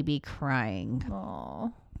a baby crying.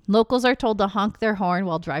 Oh. Locals are told to honk their horn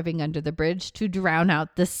while driving under the bridge to drown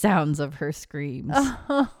out the sounds of her screams.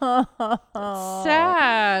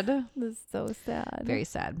 Sad. This is so sad. Very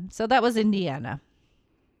sad. So that was Indiana.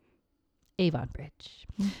 Avon Bridge.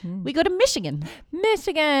 Mm-hmm. We go to Michigan.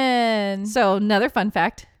 Michigan. So another fun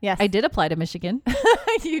fact. Yes. I did apply to Michigan.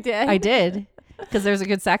 You did? I did. Because there was a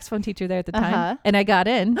good saxophone teacher there at the time. Uh-huh. And I got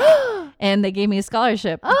in. And they gave me a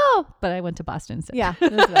scholarship. Oh. But I went to Boston instead. Yeah.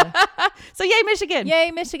 That's better. So yay, Michigan.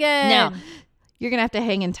 Yay, Michigan. Now, you're going to have to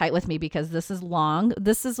hang in tight with me because this is long.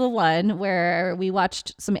 This is the one where we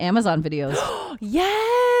watched some Amazon videos.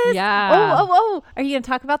 Yes. Yeah. Oh. Are you going to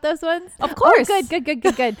talk about those ones? Of course. Oh,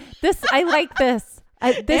 good. I like this.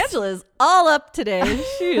 Angela's all up today.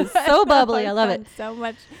 She is so bubbly. I love it. So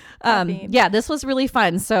much. caffeine. Yeah, this was really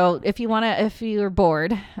fun. So if you're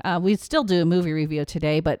bored, we still do a movie review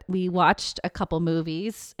today, but we watched a couple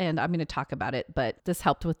movies and I'm going to talk about it, but this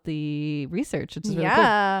helped with the research, which is really cool.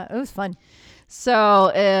 Yeah, it was fun.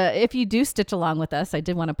 So if you do stitch along with us, I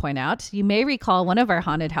did want to point out, you may recall one of our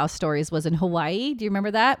haunted house stories was in Hawaii. Do you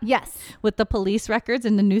remember that? Yes. With the police records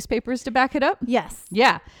and the newspapers to back it up? Yes.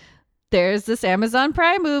 Yeah. There's this Amazon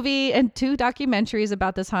Prime movie and 2 documentaries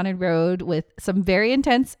about this haunted road with some very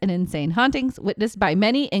intense and insane hauntings witnessed by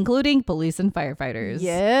many, including police and firefighters.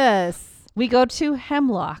 Yes. We go to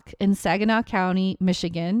Hemlock in Saginaw County,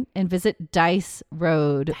 Michigan, and visit Dice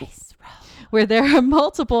Road, where there are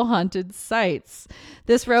multiple haunted sites.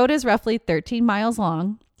 This road is roughly 13 miles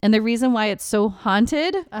long, and the reason why it's so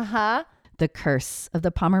haunted, the curse of the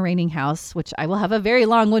Pomeranian house, which I will have a very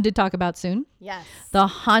long one to talk about soon. Yes. The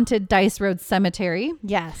haunted Dice Road Cemetery,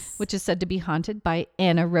 Yes. which is said to be haunted by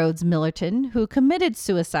Anna Rhodes Millerton, who committed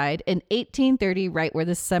suicide in 1830 right where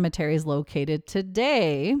the cemetery is located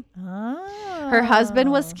today. Her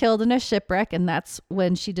husband was killed in a shipwreck, and that's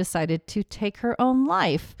when she decided to take her own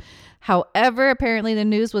life. However, apparently the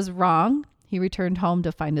news was wrong. He returned home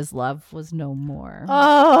to find his love was no more.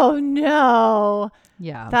 Oh, no.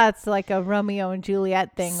 Yeah. That's like a Romeo and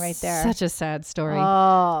Juliet thing right there. Such a sad story.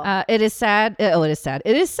 Oh. It is sad. It is sad.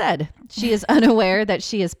 It is said she is unaware that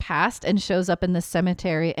she is passed and shows up in the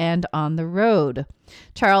cemetery and on the road.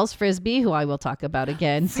 Charles Frisbee, who I will talk about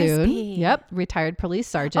again soon. Yep. Retired police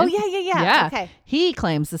sergeant. Oh, yeah. Okay. He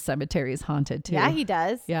claims the cemetery is haunted too. Yeah, he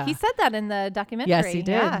does. Yeah. He said that in the documentary. Yes, he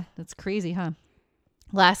did. Yeah. That's crazy, huh?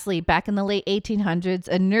 Lastly, back in the late 1800s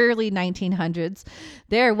and early 1900s,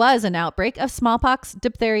 there was an outbreak of smallpox,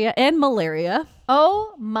 diphtheria, and malaria.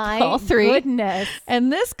 Oh my All three. goodness.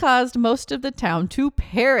 And this caused most of the town to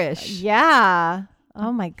perish. Yeah.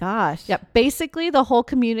 Oh my gosh. Yep. Basically, the whole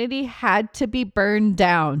community had to be burned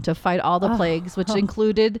down to fight all the plagues, which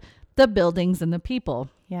included the buildings and the people.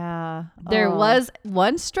 Yeah. There was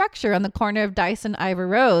one structure on the corner of Dice and Ivor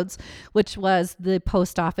Roads, which was the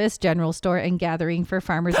post office, general store, and gathering for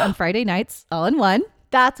farmers on Friday nights, all in one.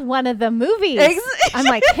 That's one of the movies. I'm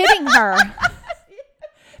like hitting her.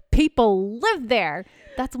 People live there.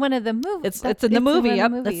 That's one of the movies. It's in the movie.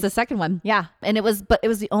 Yep. That's the second one. Yeah. And it was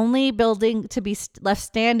the only building to be left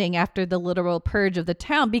standing after the literal purge of the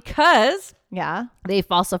town because they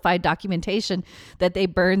falsified documentation that they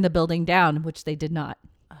burned the building down, which they did not.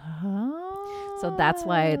 Oh. So that's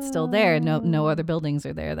why it's still there. No other buildings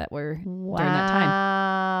are there that were during that time.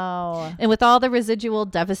 Wow. And with all the residual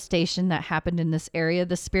devastation that happened in this area,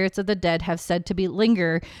 the spirits of the dead have said to be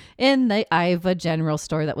linger in the Iva General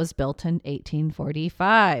Store that was built in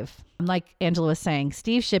 1845. Like Angela was saying,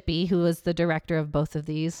 Steve Shippey, who was the director of both of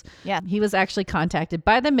these, he was actually contacted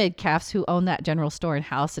by the Midcaffs who owned that general store and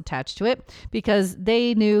house attached to it because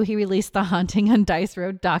they knew he released the Haunting on Dice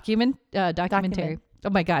Road documentary. Oh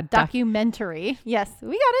my God. Documentary. Yes,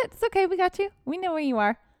 we got it. It's okay. We got you. We know where you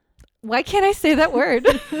are. Why can't I say that word?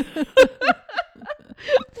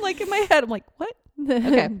 Like in my head, I'm like, what?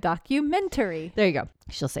 Okay. Documentary. There you go.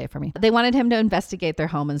 She'll say it for me. They wanted him to investigate their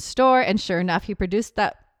home and store. And sure enough, he produced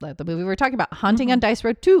the movie we were talking about, Haunting on Dice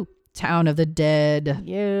Road 2, Town of the Dead.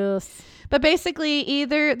 Yes. But basically,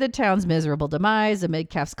 either the town's miserable demise, a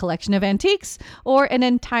Midcaff's collection of antiques, or an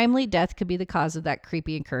untimely death could be the cause of that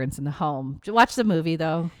creepy occurrence in the home. Watch the movie,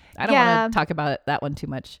 though. I don't want to talk about that one too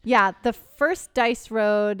much. Yeah, the first Dice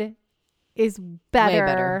Road is better, Way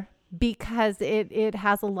better. Because it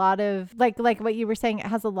has a lot of, like what you were saying, it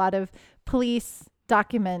has a lot of police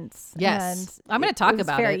documents. Yes. I'm going to talk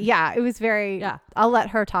about it. Yeah, it was very, I'll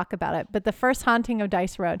let her talk about it. But the first Haunting of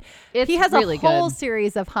Dice Road, he has really a whole good.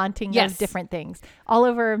 series of haunting of different things all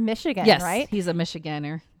over Michigan, right? He's a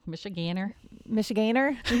Michiganer. Michiganer?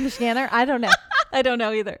 I don't know. I don't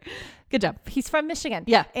know either. Good job. He's from Michigan.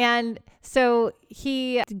 Yeah. And so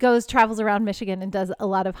he travels around Michigan and does a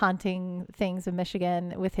lot of haunting things in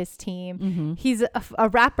Michigan with his team. Mm-hmm. He's a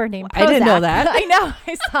rapper named Prozac. I didn't know that. I know.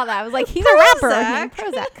 I saw that. I was like, he's a rapper named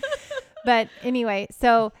Prozac. But anyway,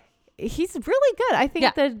 so he's really good. I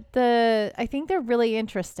think I think they're really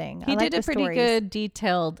interesting. He did a pretty good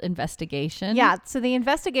detailed investigation. Yeah. So the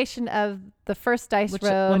investigation of the first Dice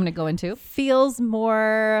Road, I'm going to go into, feels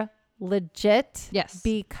more legit. Yes.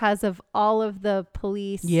 Because of all of the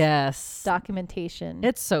police documentation.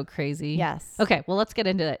 It's so crazy. Yes. Okay. Well, let's get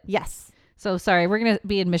into it. Yes. So sorry, we're going to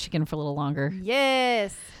be in Michigan for a little longer.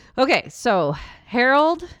 Yes. Okay. So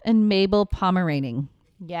Harold and Mabel Pomeraning.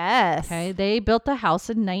 Yes. Okay. They built the house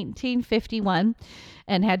in 1951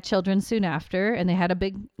 and had children soon after. And they had a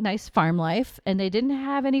big, nice farm life. And they didn't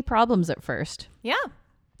have any problems at first. Yeah.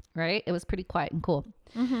 Right? It was pretty quiet and cool.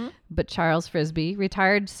 Mm-hmm. But Charles Frisbee,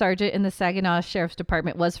 retired sergeant in the Saginaw Sheriff's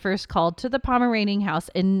Department, was first called to the Pomeraning house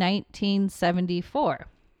in 1974.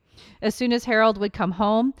 As soon as Harold would come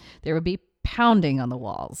home, there would be pounding on the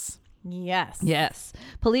walls. Yes. Yes.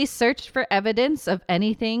 Police searched for evidence of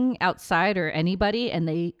anything outside or anybody, and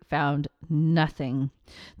they found nothing.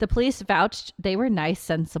 The police vouched they were nice,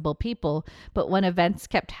 sensible people, but when events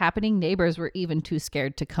kept happening, neighbors were even too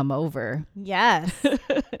scared to come over. Yes.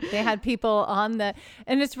 They had people and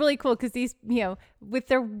it's really cool because these, with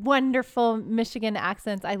their wonderful Michigan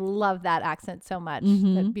accents, I love that accent so much.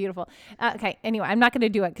 Mm-hmm. That's beautiful. Okay. Anyway, I'm not going to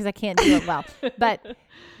do it because I can't do it well, but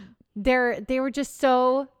they were just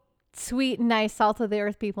so sweet and nice, salt of the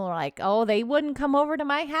earth people are like, oh, they wouldn't come over to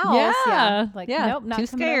my house. Nope, not too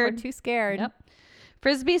scared. Too scared. Yep.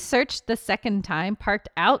 Frisbee searched the second time, parked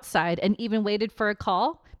outside, and even waited for a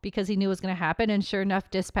call because he knew it was going to happen. And sure enough,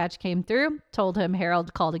 dispatch came through, told him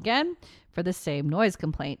Harold called again for the same noise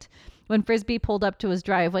complaint. When Frisbee pulled up to his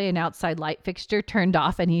driveway, an outside light fixture turned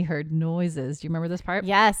off and he heard noises. Do you remember this part?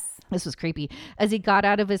 Yes. This was creepy. As he got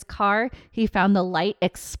out of his car, he found the light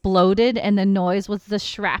exploded and the noise was the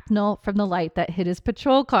shrapnel from the light that hit his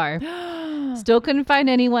patrol car. Still couldn't find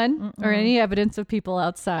anyone or any evidence of people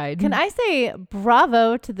outside. Can I say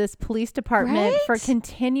bravo to this police department Right? for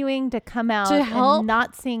continuing to come out To help. and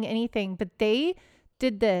not seeing anything? But they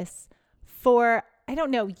did this for, I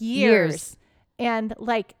don't know, years. And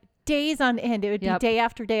like days on end. It would be day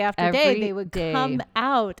after day after day. Every They would day. come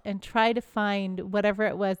out and try to find whatever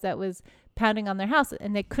it was that was pounding on their house,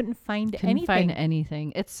 and they couldn't find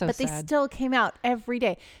anything. It's so but sad. they still came out every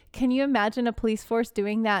day. Can you imagine a police force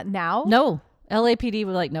doing that now? No. LAPD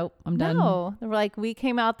were like, nope, I'm done. No. They were like, we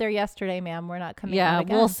came out there yesterday, ma'am. We're not coming out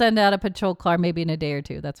again. We'll send out a patrol car maybe in a day or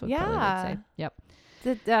two. That's what probably would say. Yep.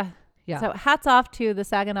 Yeah. So hats off to the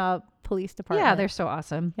Saginaw Police Department. Yeah, they're so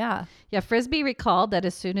awesome. Yeah. Yeah, Frisbee recalled that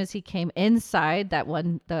as soon as he came inside that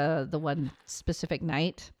one, the one specific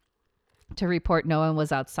night to report no one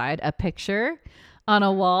was outside, a picture on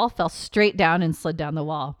a wall fell straight down and slid down the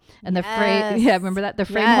wall. And the frame, remember that? The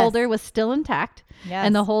frame holder was still intact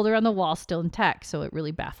and the holder on the wall still intact. So it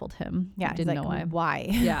really baffled him. Yeah. He didn't know why. Why?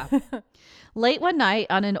 Yeah. Late one night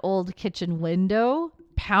on an old kitchen window,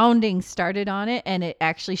 pounding started on it and it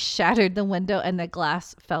actually shattered the window and the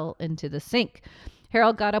glass fell into the sink.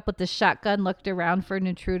 Harold got up with the shotgun, looked around for an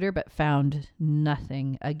intruder, but found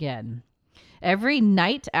nothing again. Every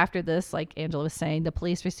night after this, like Angela was saying, the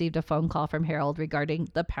police received a phone call from Harold regarding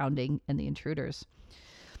the pounding and the intruders.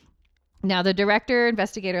 Now, the director,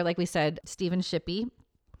 investigator, like we said, Stephen Shippey,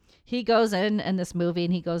 he goes in this movie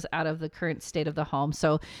and he goes out of the current state of the home.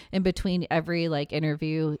 So in between every like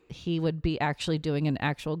interview, he would be actually doing an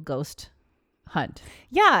actual ghost hunt.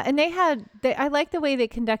 Yeah. And I like the way they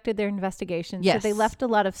conducted their investigations. Yes. So they left a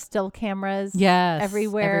lot of still cameras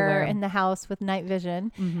everywhere in the house with night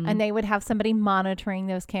vision. Mm-hmm. And they would have somebody monitoring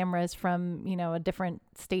those cameras from, a different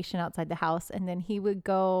station outside the house. And then he would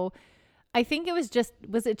go, I think it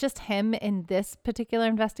was it just him in this particular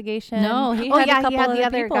investigation? No, he had a couple he had the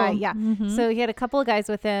other people. guy. Yeah. Mm-hmm. So he had a couple of guys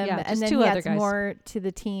with him, Yeah, and just then two he other adds guys. more to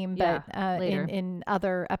the team. But later. in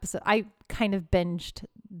other episodes, I kind of binged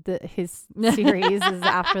his series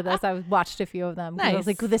after this. I watched a few of them. I was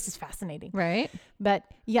like, this is fascinating. Right. But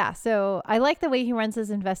yeah, so I like the way he runs his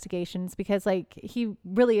investigations because like he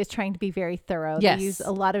really is trying to be very thorough. Yes. They use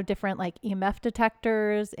a lot of different like EMF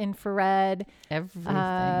detectors, infrared,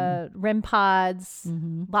 everything, REM pods,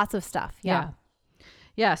 lots of stuff.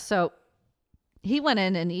 Yeah. So he went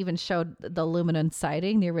in and even showed the aluminum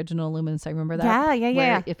siding, the original aluminum siding. Remember that?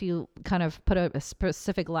 Yeah. If you kind of put a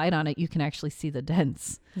specific light on it, you can actually see the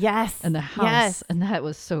dents. Yes. In the house. Yes. And that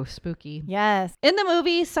was so spooky. Yes. In the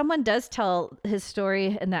movie, someone does tell his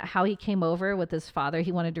story and that how he came over with his father.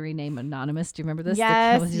 He wanted to rename Anonymous. Do you remember this?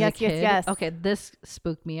 Yes. Okay, this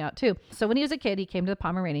spooked me out too. So when he was a kid, he came to the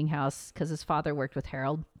Pomeranian house because his father worked with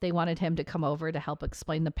Harold. They wanted him to come over to help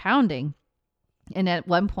explain the pounding. And at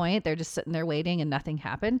one point, they're just sitting there waiting and nothing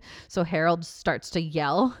happened. So Harold starts to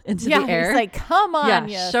yell into the air. He's like, come on,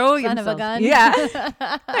 show son yourself. of a gun.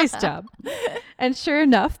 Yeah. Nice job. And sure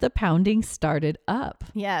enough, the pounding started up.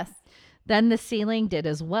 Yes. Then the ceiling did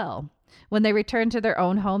as well. When they returned to their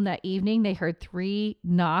own home that evening, they heard 3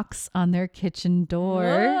 knocks on their kitchen door.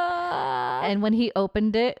 And when he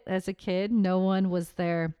opened it as a kid, no one was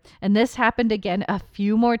there. And this happened again a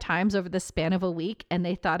few more times over the span of a week. And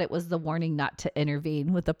they thought it was the warning not to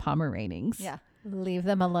intervene with the Pomeranians. Yeah. Leave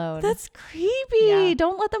them alone. That's creepy. Yeah.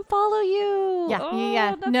 Don't let them follow you.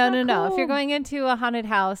 Yeah. No. If you're going into a haunted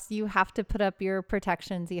house, you have to put up your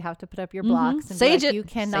protections. You have to put up your blocks. And Sage like,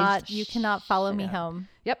 it. You cannot follow me home.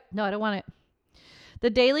 Yep. No, I don't want it. The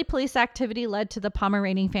daily police activity led to the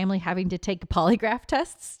Pomeranian family having to take polygraph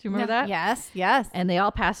tests. Do you remember that? Yes. And they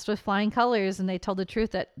all passed with flying colors, and they told the truth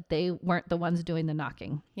that they weren't the ones doing the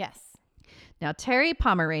knocking. Yes. Now, Terry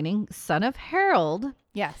Pomeranian, son of Harold,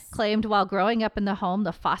 claimed while growing up in the home,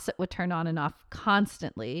 the faucet would turn on and off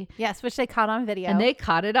constantly. Yes, which they caught on video. And they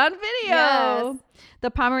caught it on video. Yes. The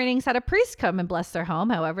Pomeranians had a priest come and bless their home.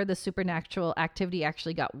 However, the supernatural activity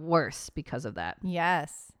actually got worse because of that.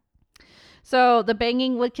 Yes. So the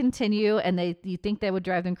banging would continue, and you think they would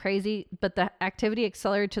drive them crazy, but the activity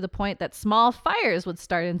accelerated to the point that small fires would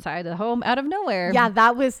start inside the home out of nowhere. Yeah,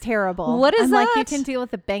 that was terrible. What is that? Like you can deal with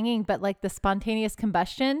the banging, but like the spontaneous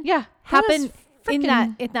combustion happened in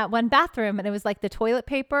that one bathroom, and it was like the toilet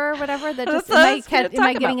paper or whatever that just am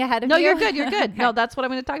I getting ahead of you? No, you're good. Okay. No, that's what I'm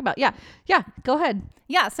going to talk about. Yeah. Go ahead.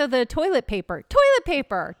 Yeah. So the toilet paper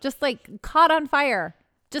just like caught on fire.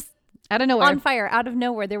 Out of nowhere. On fire, out of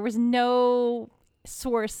nowhere. There was no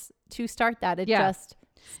source to start that. It just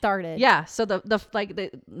started. Yeah. So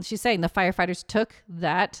she's saying the firefighters took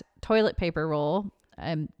that toilet paper roll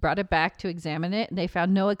and brought it back to examine it, and they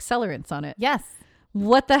found no accelerants on it. Yes.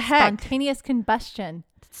 What the heck? Spontaneous combustion.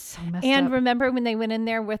 So messed And up. remember when they went in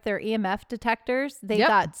there with their EMF detectors, they Yep.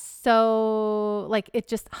 got so like it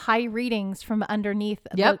just high readings from underneath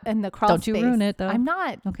in the crawl Don't space. you ruin it, though. I'm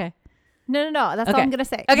not. Okay. No. That's all I'm going to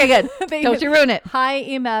say. Okay, good. They- Don't you ruin it. High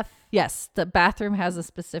EMF. Yes, the bathroom has a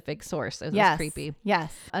specific source. It was creepy.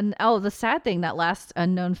 Yes. And the sad thing, that last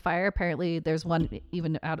unknown fire, apparently there's one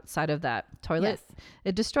even outside of that toilet. Yes.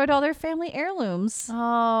 It destroyed all their family heirlooms.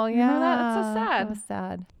 Oh, yeah. Remember that? That's so sad. That was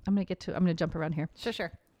sad. I'm going to jump around here.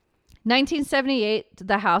 Sure. 1978,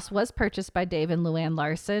 the house was purchased by Dave and Luann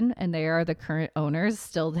Larson, and they are the current owners,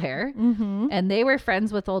 still there. Mm-hmm. And they were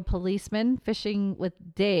friends with old policemen fishing with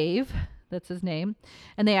Dave. That's his name.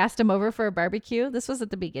 And they asked him over for a barbecue. This was at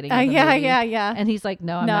the beginning of the movie. Yeah. And he's like,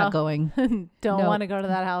 no, I'm not going. Don't want to go to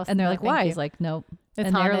that house. And they're No, like, thank why? you. He's like, nope. It's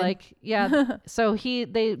and they're haunted. like, yeah. So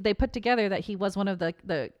they put together that he was one of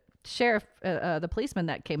the sheriff, the policeman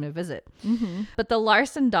that came to visit. Mm-hmm. But the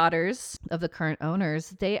Larson daughters of the current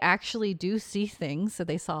owners, they actually do see things. So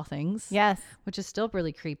they saw things. Yes. Which is still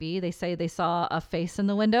really creepy. They say they saw a face in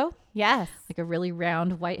the window. Yes. Like a really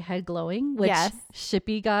round white head glowing, which Yes.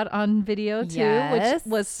 Shippy got on video too, Yes. which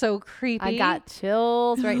was so creepy. I got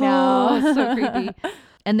chills right now. Oh, so creepy.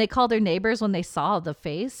 And they called their neighbors when they saw the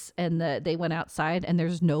face, and they went outside, and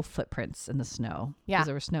there's no footprints in the snow. Yeah. Because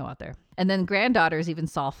there was snow out there. And then granddaughters even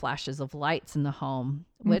saw flashes of lights in the home,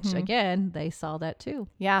 which again, they saw that too.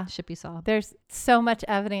 Yeah. Shippy saw. There's so much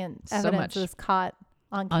evidence much. was caught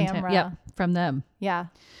on On camera. Yep, from them. Yeah.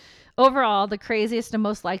 Overall, the craziest and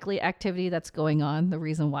most likely activity that's going on, the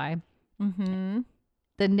reason why. Mm-hmm.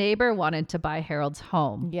 The neighbor wanted to buy Harold's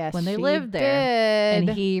home Yes, when they she lived there, did.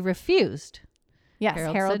 and he refused. Yes.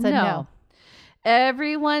 Harold said no.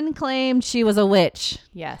 Everyone claimed she was a witch.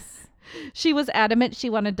 Yes. She was adamant she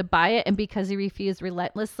wanted to buy it, and because he refused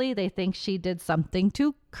relentlessly, they think she did something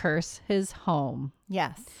to curse his home.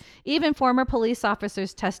 Yes. Even former police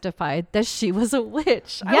officers testified that she was a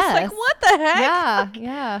witch. I was Yes. like, what the heck?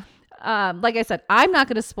 Yeah. Yeah. Like I said, I'm not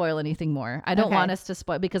going to spoil anything more. I don't Okay. want us to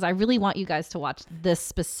spoil because I really want you guys to watch this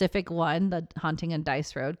specific one, the Haunting on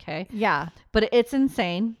Dice Road. Okay. Yeah. But it's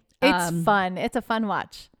insane. It's fun. It's a fun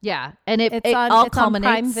watch. Yeah. And it It's all on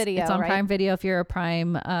culminates. Prime Video, It's on right? Prime Video. If you're a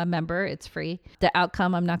Prime member, it's free. The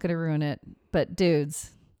outcome, I'm not going to ruin it. But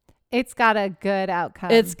dudes, It's got a good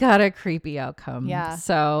outcome. it's got a creepy outcome. Yeah.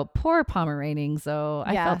 So poor Pomeranians, though.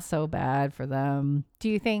 I Yeah. felt so bad for them. Do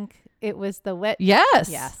you think it was the witch? Yes.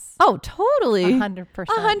 Yes. Oh, totally. 100%.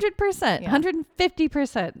 100%. Yeah.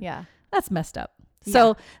 150%. Yeah. That's messed up.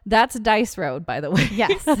 So that's Dice Road, by the way.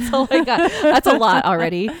 Yes. That's all I got. That's a lot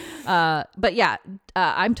already. But yeah,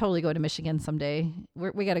 I'm totally going to Michigan someday.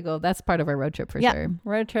 We got to go. That's part of our road trip for Yeah. sure.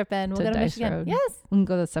 Road trip in. We'll To go to Dice Michigan. Road. Yes. We can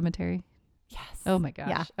go to the cemetery. Yes. Oh my gosh.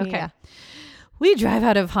 Yeah. Okay. Yeah. We drive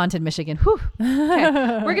out of haunted Michigan. Whew. Okay.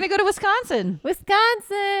 We're going to go to Wisconsin.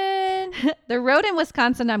 Wisconsin. The road in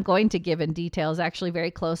Wisconsin I'm going to give in detail is actually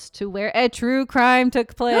very close to where a true crime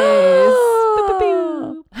took place. Boop,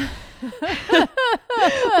 boop, boop.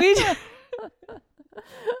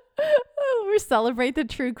 We celebrate the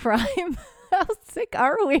true crime. How sick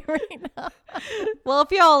are we right now? Well,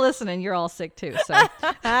 if y'all listening, you're all sick too. So,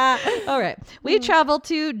 all right. We traveled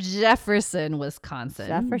to Jefferson,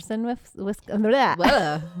 Wisconsin. Wisconsin.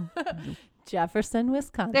 Whoa. Jefferson,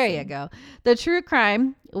 Wisconsin. There you go. The true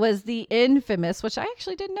crime was the infamous, which I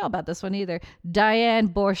actually didn't know about this one either, Diane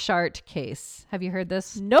Borchardt case. Have you heard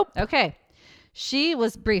this? Nope. Okay. She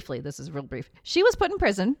was this is real brief. She was put in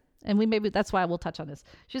prison, and that's why we'll touch on this.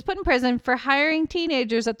 She was put in prison for hiring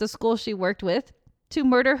teenagers at the school she worked with to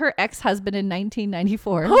murder her ex-husband in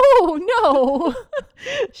 1994. Oh, no.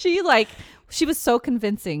 She was so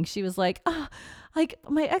convincing. She was like, oh, like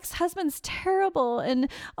my ex-husband's terrible, and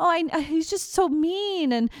he's just so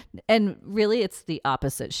mean, and really it's the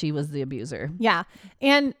opposite. She was the abuser. Yeah.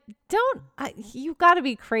 And you got to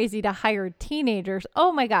be crazy to hire teenagers.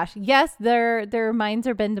 Oh my gosh. Yes, their minds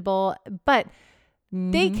are bendable, but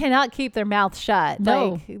they cannot keep their mouth shut.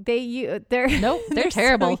 No. Like they're Nope, they're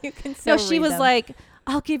terrible. You can No, so she read was them. like,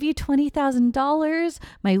 I'll give you $20,000,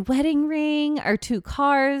 my wedding ring, our 2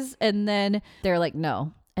 cars. And then they're like,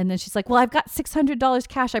 no. And then she's like, well, I've got $600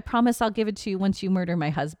 cash. I promise I'll give it to you once you murder my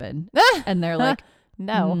husband. And they're like,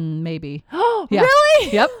 no. Maybe. Oh, Yeah.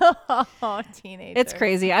 really? Yep. Oh, teenager. It's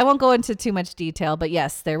crazy. I won't go into too much detail, but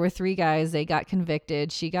yes, there were 3 guys. They got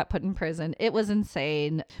convicted. She got put in prison. It was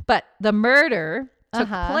insane. But the murder took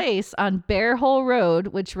place on Bear Hole Road,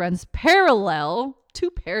 which runs parallel to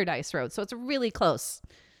Paradise Road. So it's really close.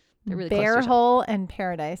 They're really close to Bear each other. Hole and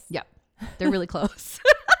Paradise. Yep. They're really close.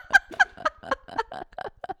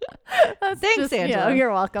 That's Thanks, Angela.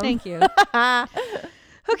 You're welcome. Thank you.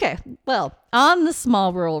 Okay. Well, on the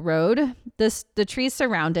small rural road, The trees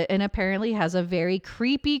surround it and apparently has a very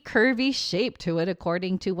creepy, curvy shape to it,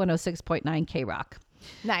 according to 106.9 K-Rock.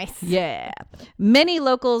 Nice. Yeah. Many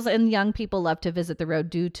locals and young people love to visit the road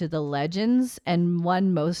due to the legends. And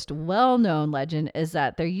one most well-known legend is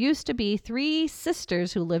that there used to be 3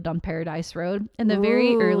 sisters who lived on Paradise Road in the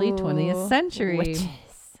very early 20th century. Witches.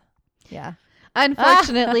 Yeah.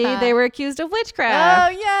 Unfortunately, they were accused of witchcraft. Oh,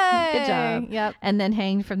 yay. Good job. Yep. And then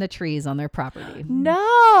hanged from the trees on their property.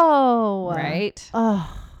 No. Right?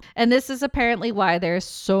 Oh. And this is apparently why there's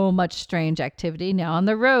so much strange activity now on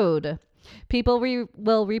the road. People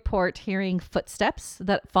will report hearing footsteps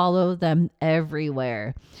that follow them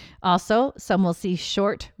everywhere. Also, some will see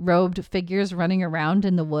short-robed figures running around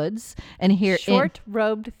in the woods and hear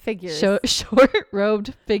short-robed figures.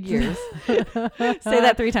 Short-robed figures. Say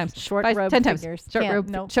that 3 times. Short-robed 10 times. figures.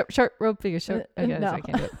 Short-robed figures. Okay, no. I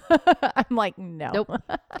can't do it. I'm like, no. Nope.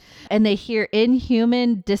 And they hear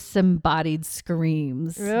inhuman, disembodied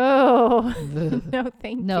screams. Oh, no,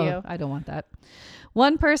 thank you. No, I don't want that.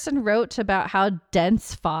 One person wrote about how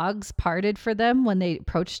dense fogs parted for them when they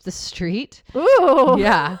approached the street. Ooh.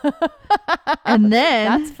 Yeah. And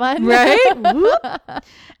then... That's fun. Right?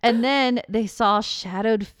 And then they saw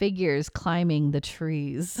shadowed figures climbing the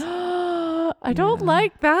trees. I don't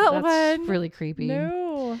like that one. That's really creepy.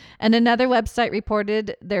 No. And another website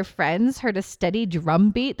reported their friends heard a steady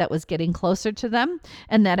drum beat that was getting closer to them,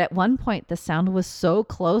 and that at one point the sound was so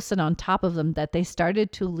close and on top of them that they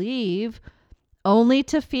started to leave, only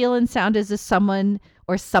to feel and sound as if someone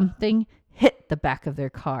or something hit the back of their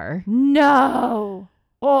car. No.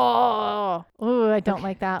 Oh, I don't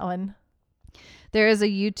like that one. There is a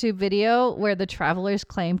YouTube video where the travelers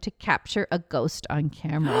claim to capture a ghost on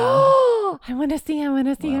camera. I want to see.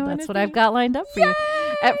 That's what I've got lined up for you.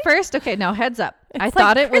 At first, okay, now heads up. I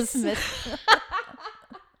thought it was...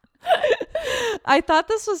 I thought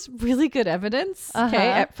this was really good evidence. Okay,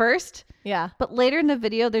 at first. Yeah. But later in the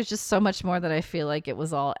video, there's just so much more that I feel like it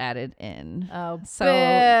was all added in. Oh, so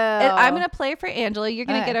I'm going to play for Angela. You're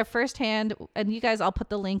going to get a firsthand, and you guys, I'll put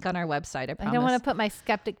the link on our website. I promise. I don't want to put my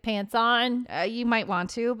skeptic pants on. You might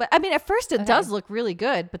want to, but I mean, at first it does look really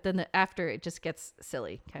good, but then after it just gets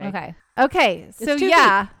silly. Okay. So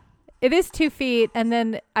yeah, it is 2 feet. And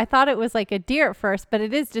then I thought it was like a deer at first, but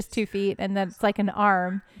it is just 2 feet. And then it's like an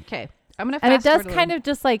arm. Okay. I'm going to and it does kind of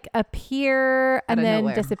just like appear and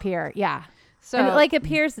then disappear. Yeah. So and it like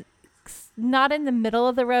appears not in the middle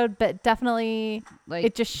of the road, but definitely like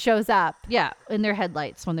it just shows up. Yeah. In their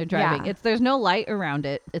headlights when they're driving. Yeah. There's no light around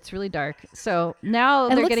it. It's really dark. So now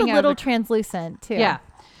they're getting out. It looks a little translucent too. Yeah.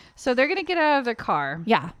 So they're going to get out of their car.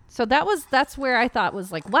 Yeah. So that's where I thought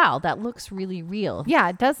was like, wow, that looks really real. Yeah,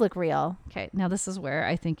 it does look real. Okay. Now this is where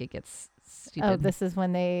I think it gets stupid. Oh, this is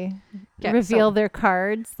when they reveal their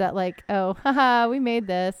cards that like, oh, haha, we made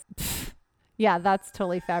this. Yeah, that's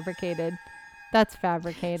totally fabricated. That's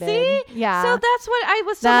fabricated. See? Yeah. So that's what I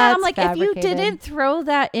was saying. I'm like, if you didn't throw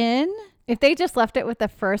that in, if they just left it with the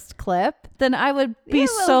first clip, then I would be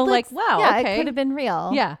like, wow, yeah, okay. It could have been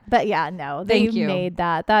real. Yeah. But yeah, no, they made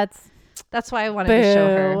that. That's why I wanted to show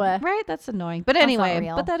her. Right? That's annoying. But anyway,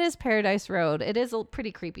 but that is Paradise Road. It is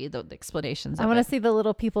pretty creepy, the explanations I want to see the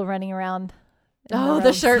little people running around.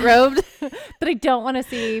 The shirt robed. But I don't want to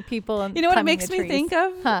see people. You know what it makes me think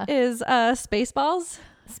of is Spaceballs.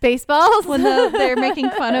 Spaceballs? When they're making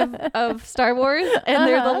fun of Star Wars and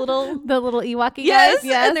they're the little Ewok guys. Yes.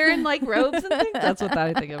 And they're in like robes and things. That's what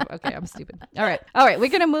I think of. Okay, I'm stupid. All right, we're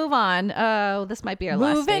gonna move on. This might be our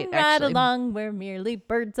last date. Moving right along, we're merely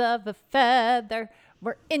birds of a feather.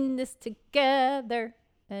 We're in this together,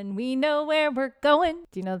 and we know where we're going.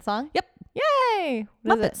 Do you know the song? Yep. Yay!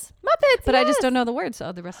 Muppets. But I just don't know the words,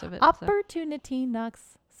 so the rest of it. Opportunity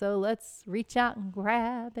knocks, so let's reach out and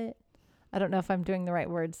grab it. I don't know if I'm doing the right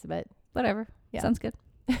words, but whatever. Yeah. Sounds good.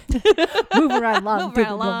 Moving right along. Moving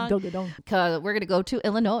right along. We're going to go to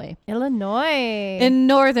Illinois. In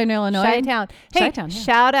northern Illinois. Chi-town. Hey,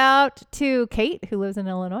 shout out to Kate, who lives in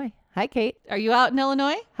Illinois. Hi, Kate. Are you out in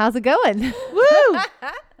Illinois? How's it going? Woo!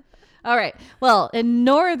 All right. Well, in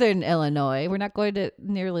northern Illinois, we're not going to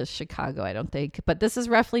near Chicago, I don't think, but this is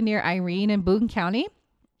roughly near Irene and Boone County.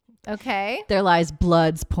 Okay. There lies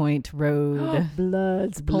Bloods Point Road.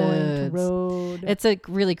 Bloods Point Road. It's a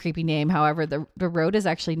really creepy name. However, the road is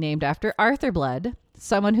actually named after Arthur Blood,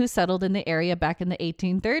 someone who settled in the area back in the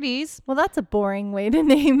 1830s. Well, that's a boring way to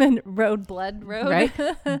name a road, Blood Road. Right?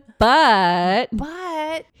 But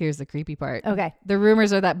here's the creepy part. Okay. The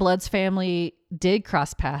rumors are that Blood's family did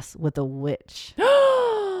cross paths with a witch.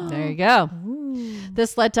 There you go. Ooh.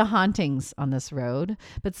 This led to hauntings on this road,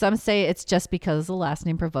 but some say it's just because the last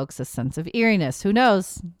name provokes a sense of eeriness. Who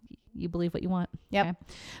knows? You believe what you want. Yep. Okay.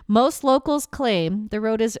 Most locals claim the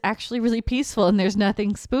road is actually really peaceful and there's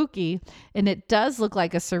nothing spooky. And it does look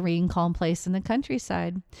like a serene, calm place in the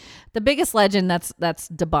countryside. The biggest legend that's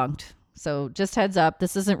debunked. So just heads up,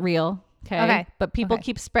 this isn't real. Okay. But people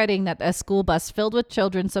keep spreading that a school bus filled with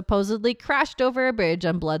children supposedly crashed over a bridge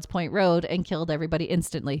on Bloods Point Road and killed everybody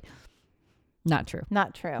instantly. Not true.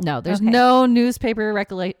 Not true. No, there's no newspaper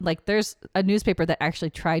like there's a newspaper that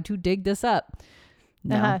actually tried to dig this up.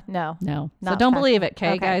 No. So don't believe it,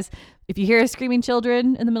 okay, guys? If you hear screaming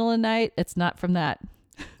children in the middle of the night, it's not from that.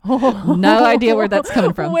 No idea where that's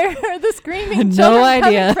coming from. Where are the screaming children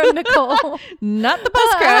coming from, Nicole? Not the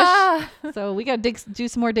bus crash. So we got to do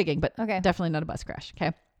some more digging, but okay. Definitely not a bus crash,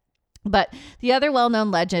 okay? But the other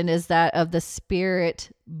well-known legend is that of the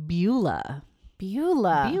spirit Beulah.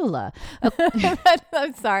 Beulah.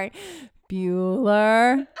 I'm sorry.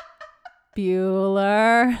 Bueller.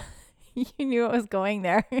 You knew it was going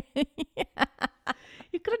there.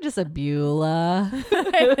 You could have just said Beulah.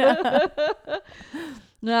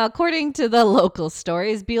 Now, according to the local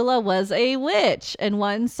stories, Beulah was a witch, and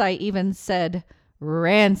one site even said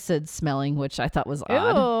rancid smelling, which I thought was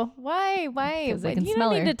odd. Ew, why? Because they can you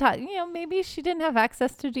smell don't her. need to talk. Maybe she didn't have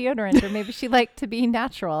access to deodorant, or maybe she liked to be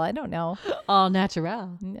natural. I don't know. All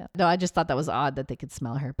natural. No. No, I just thought that was odd that they could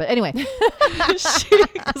smell her. But anyway, because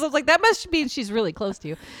I was like, that must mean she's really close to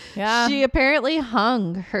you. Yeah. She apparently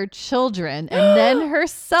hung her children and then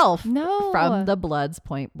herself No. from the Bloods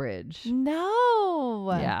Point Bridge.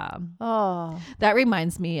 No. Yeah. Oh. That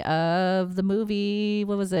reminds me of the movie.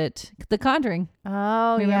 What was it? The Conjuring.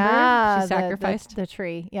 Oh, Remember? yeah. She sacrificed the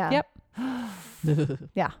tree. Yeah. Yep.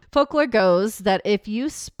 Yeah. Folklore goes that if you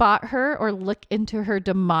spot her or look into her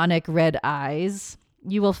demonic red eyes,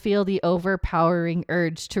 you will feel the overpowering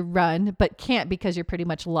urge to run, but can't because you're pretty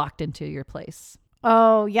much locked into your place.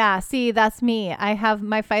 Oh, yeah. See, that's me. I have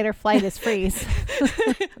my fight or flight is freeze.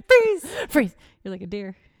 Freeze. You're like a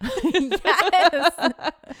deer. Yes.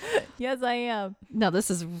 Yes, I am. No, this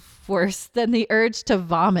is worse. Then the urge to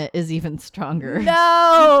vomit is even stronger.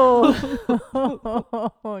 No.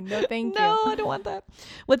 No, thank you. No, I don't want that.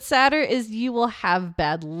 What's sadder is you will have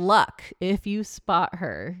bad luck if you spot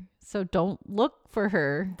her. So don't look for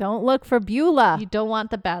her. Don't look for Beulah. You don't want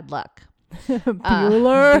the bad luck.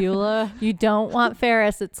 Beulah. You don't want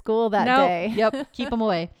Ferris at school that day. Yep. Keep them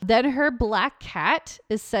away. Then her black cat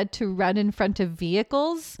is said to run in front of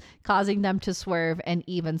vehicles, causing them to swerve and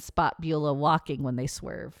even spot Beulah walking when they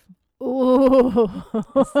swerve. Ooh.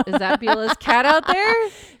 Is that Beulah's cat out there?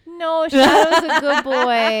 No, Shadow's a good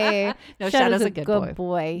boy. No, Shadow's a good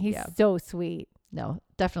boy. He's so sweet. No,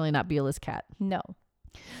 definitely not Beulah's cat. No.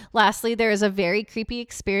 Lastly, there is a very creepy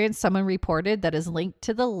experience someone reported that is linked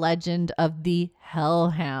to the legend of the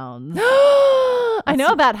hellhounds. I know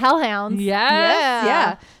about hellhounds. Yes.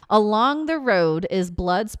 Yeah. Along the road is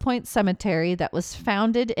Bloods Point Cemetery that was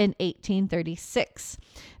founded in 1836.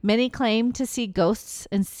 Many claim to see ghosts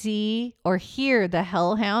and see or hear the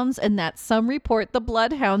hellhounds, and that some report the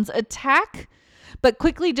bloodhounds attack but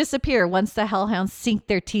quickly disappear once the hellhounds sink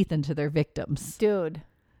their teeth into their victims. Dude.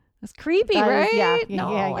 That's creepy, right? No,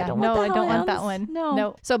 I don't want that one.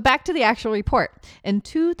 No. So back to the actual report. In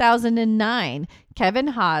 2009, Kevin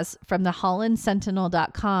Haas from the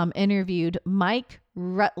HollandSentinel.com interviewed Mike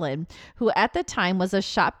Rutland, who at the time was a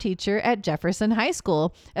shop teacher at Jefferson High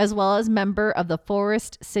School, as well as member of the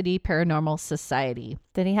Forest City Paranormal Society.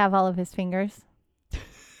 Did he have all of his fingers?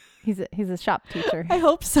 He's a shop teacher. I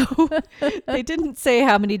hope so. They didn't say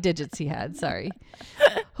how many digits he had. Sorry.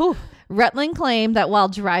 Whew. Rutland claimed that while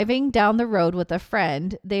driving down the road with a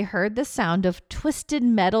friend, they heard the sound of twisted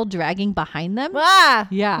metal dragging behind them. Ah!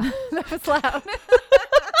 Yeah. That was loud.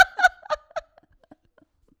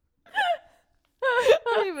 I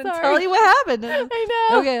don't even tell you what happened. I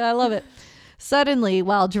know. Okay, I love it. Suddenly,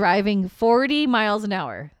 while driving 40 miles an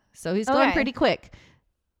hour, so he's going pretty quick,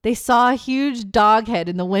 they saw a huge dog head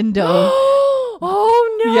in the window.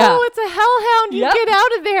 Oh no, Yeah. It's a hellhound. You get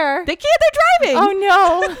out of there. They can't, they're driving. Oh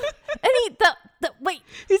no. And wait,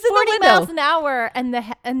 he's in 40 the window. miles an hour and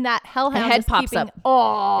that hellhound head is pops keeping, up.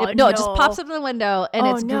 Oh No, it just pops up in the window and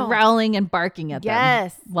it's growling and barking at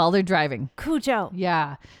them while they're driving. Cujo.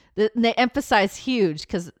 Yeah. And they emphasize huge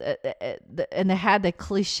because and they had the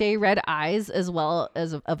cliche red eyes as well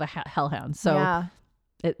as of a hellhound. So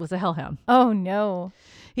it was a hellhound. Oh no.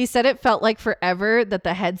 He said it felt like forever that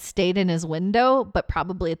the head stayed in his window, but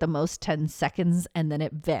probably at the most 10 seconds and then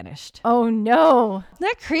it vanished. Oh no. Isn't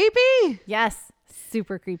that creepy? Yes.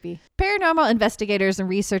 Super creepy. Paranormal investigators and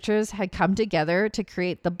researchers had come together to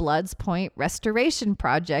create the Bloods Point Restoration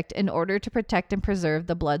Project in order to protect and preserve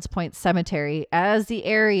the Bloods Point Cemetery, as the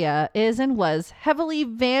area is and was heavily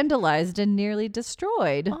vandalized and nearly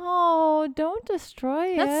destroyed. Oh, don't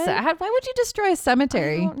destroy it. That's sad. Why would you destroy a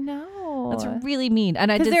cemetery? I don't know. That's really mean.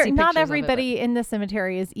 And I did see Because pictures not of it, everybody in the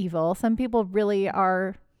cemetery is evil. Some people really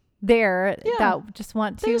are there that just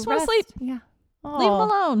want to They just want to sleep. Yeah. Leave them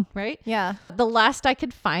alone, right? Yeah. The last I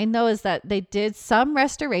could find, though, is that they did some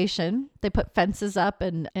restoration. They put fences up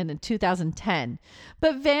in 2010.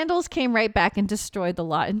 But vandals came right back and destroyed the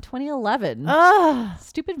lot in 2011. Ugh.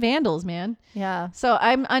 Stupid vandals, man. Yeah. So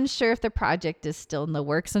I'm unsure if the project is still in the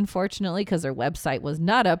works, unfortunately, because their website was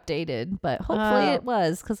not updated. But hopefully it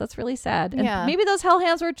was, because that's really sad. And maybe those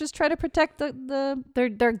hellhounds were just trying to protect the...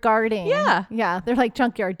 They're guarding. Yeah. Yeah. They're like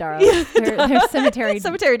junkyard dogs. They're cemetery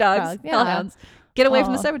dogs. Yeah. Hellhounds. Get away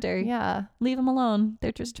from the cemetery. Yeah. Leave them alone.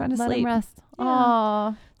 They're just trying to Let sleep. them rest. Yeah.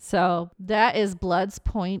 Aw. So that is Bloods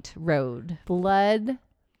Point Road. Bloods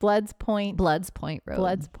Point Road.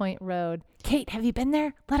 Kate, have you been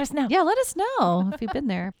there? Let us know. Yeah, let us know if you've been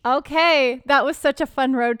there. Okay. That was such a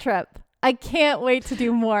fun road trip. I can't wait to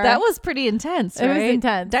do more. That was pretty intense, right? It was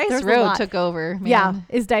intense. Dice There's a Road lot. took over, man. Yeah.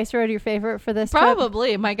 Is Dice Road your favorite for this trip?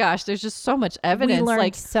 Probably. My gosh, there's just so much evidence. We learned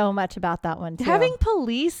like so much about that one too. Having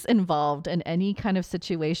police involved in any kind of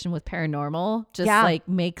situation with paranormal just like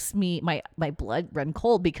makes me my blood run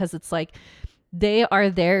cold, because it's like they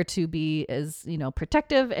are there to be as,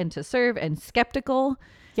 protective and to serve and skeptical.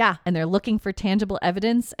 Yeah. And they're looking for tangible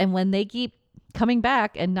evidence. And when they keep coming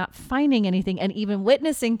back and not finding anything and even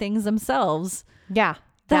witnessing things themselves. Yeah.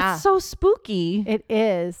 That's so spooky. It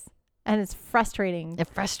is. And it's frustrating. It's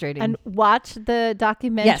frustrating. And watch the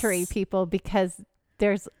documentary, people, because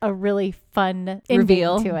there's a really fun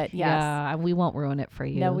reveal ending to it. Yes. Yeah, we won't ruin it for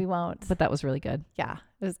you. No, we won't. But that was really good. Yeah,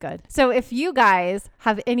 it was good. So if you guys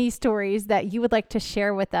have any stories that you would like to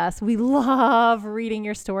share with us, we love reading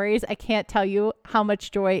your stories. I can't tell you how much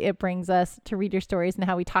joy it brings us to read your stories and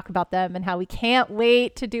how we talk about them and how we can't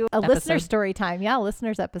wait to do a listener story time. Yeah,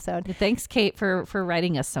 listeners episode. Thanks, Kate, for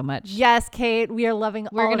writing us so much. Yes, Kate, we are loving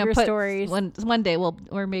all of your stories. One day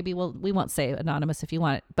we won't say anonymous if you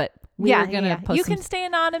want it, but we're gonna post. You can stay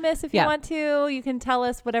anonymous if you want to. You can tell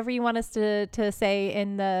us whatever you want us to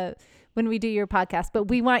say when we do your podcast, but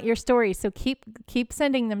we want your stories. So keep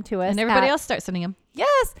sending them to us. And everybody else start sending them.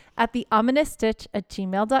 Yes. At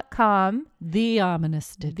theominousstitch@gmail.com.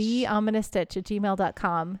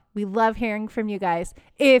 theominousstitch@gmail.com. We love hearing from you guys.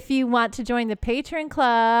 If you want to join the Patreon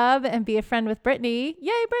Club and be a friend with Brittany,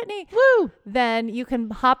 yay, Brittany. Woo! Then you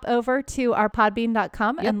can hop over to our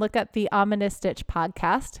podbean.com and look up the Ominous Stitch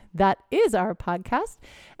podcast. That is our podcast.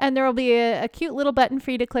 And there will be a cute little button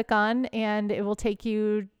for you to click on, and it will take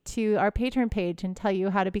you to our Patreon page and tell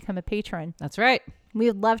you how to become a patron. That's right. We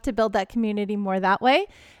would love to build that community more that way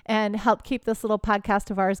and help keep this little podcast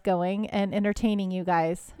of ours going and entertaining you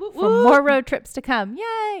guys for more road trips to come.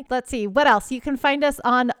 Yay! Let's see. What else? You can find us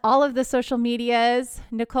on all of the social medias.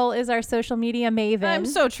 Nicole is our social media maven. I'm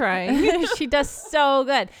so trying. She does so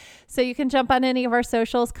good. So you can jump on any of our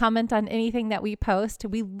socials, comment on anything that we post.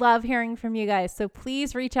 We love hearing from you guys. So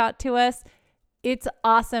please reach out to us. It's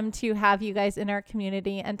awesome to have you guys in our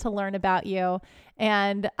community and to learn about you.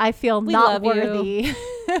 And I feel not worthy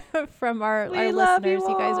from our listeners.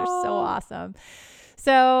 You guys are so awesome.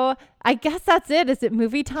 So I guess that's it. Is it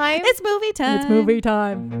movie time? It's movie time. It's movie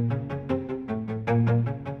time.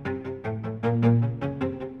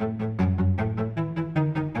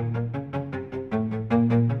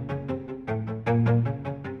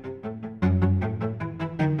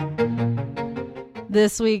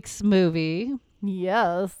 This week's movie.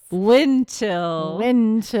 Yes. Wind Chill.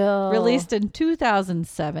 Wind Chill. Released in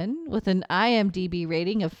 2007 with an IMDb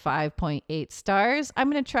rating of 5.8 stars. I'm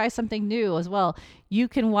going to try something new as well. You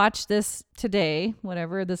can watch this today,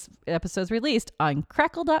 whenever this episode's released, on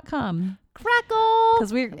crackle.com. Crackle.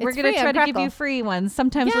 Because we're going to try to give you free ones.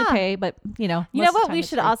 Sometimes we pay, but You know what we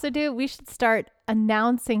should also do? We should start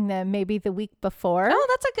announcing them maybe the week before. Oh,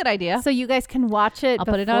 that's a good idea. So you guys can watch it. I'll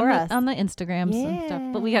put it on the Instagrams and stuff.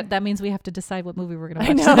 But that means we have to decide what movie we're going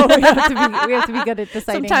to watch. I know. we have to be good at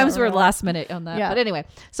deciding. Sometimes we're last minute on that. Yeah. But anyway,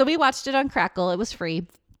 so we watched it on Crackle. It was free.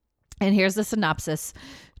 And here's the synopsis.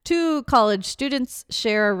 2 college students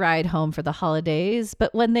share a ride home for the holidays,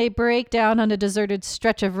 but when they break down on a deserted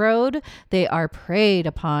stretch of road, they are preyed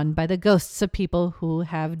upon by the ghosts of people who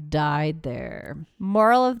have died there.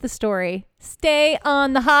 Moral of the story: stay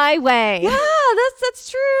on the highway. Yeah, that's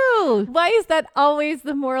true. Why is that always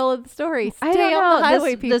the moral of the story? I Stay don't know. on the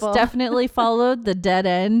highway, This people. definitely followed the dead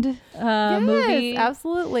end movie. Yes,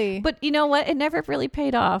 absolutely. But you know what? It never really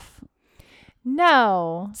paid off.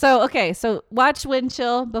 No. So, okay. So watch Wind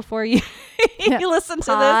Chill before you, you listen to this.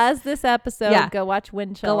 Pause this episode. Yeah. Go watch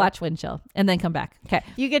Wind Chill. Go watch Wind Chill and then come back. Okay.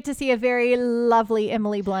 You get to see a very lovely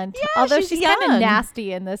Emily Blunt. Yeah, although she's kind of young.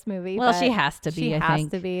 nasty in this movie. Well, but she has to be, She I has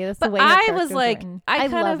think. to be. That's But the way her I character's was like, written. I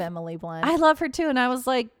kind love of- Emily Blunt. I love her too. And I was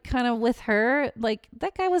like kind of with her. Like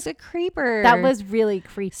that guy was a creeper. That was really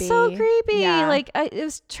creepy. so creepy. Yeah. Like it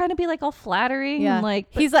was trying to be like all flattering. Yeah. And like,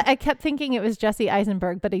 He's like, I kept thinking it was Jesse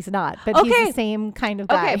Eisenberg, but he's not. But he's Okay. the same kind of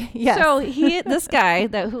guy. okay. Yes. So this guy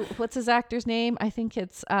what's his actor's name? I think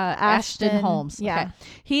it's Ashton Holmes. Yeah. Okay.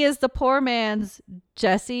 He is the poor man's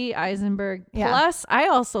Jesse Eisenberg. Yeah. Plus, I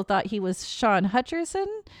also thought he was Sean Hutcherson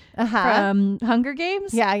from Hunger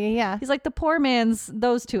Games. Yeah. He's like the poor man's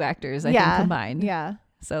those two actors, I think, combined. Yeah.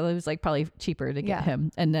 So it was like probably cheaper to get Yeah.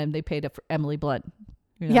 him. And then they paid up for Emily Blunt.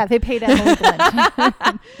 You know? Yeah, they paid Emily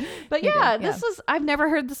Blunt. But He yeah, did, this was, I've never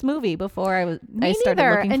heard this movie before I Me started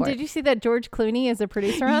neither. looking And for did it. you see that George Clooney is a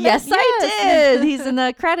producer on Yes, it? I did. He's in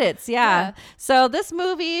the credits. Yeah. Yeah. So this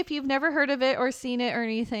movie, if you've never heard of it or seen it or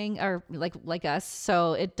anything, or like us,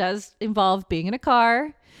 so it does involve being in a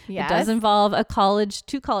car. Yes. It does involve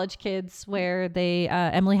two college kids where they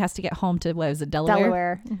Emily has to get home to what was it, Delaware?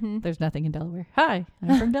 Delaware. Mm-hmm. There's nothing in Delaware. Hi,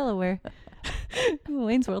 I'm from Delaware.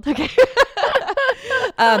 Wayne's World. Okay.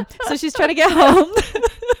 So she's trying to get home.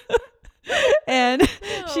 And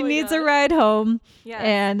she needs a ride home. Yes.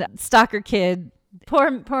 And stalker kid,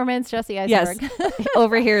 Poor man's Jesse Eisenberg. yes,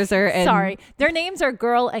 overhears her. And Sorry. Their names are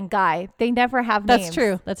girl and guy. They never have names. That's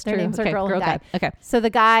true. That's Their true. names Okay, are girl and guy. Okay. So the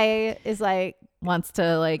guy is like, Wants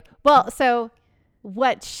to like, well, so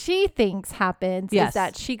what she thinks happens Yes. is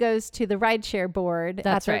that she goes to the rideshare board That's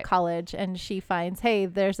at their right. college and she finds, hey,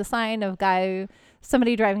 there's a sign of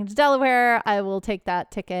somebody driving to Delaware. I will take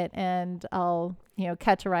that ticket and I'll,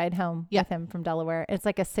 catch a ride home with him from Delaware. It's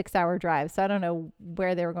like a 6-hour drive. So I don't know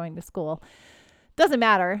where they were going to school. Doesn't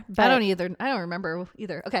matter. But I don't either. I don't remember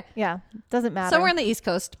either. Okay. Yeah. Doesn't matter. So we're on the East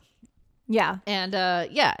Coast. Yeah. And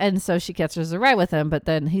and so she catches a ride with him, but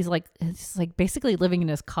then he's like basically living in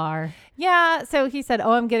his car. Yeah. So he said,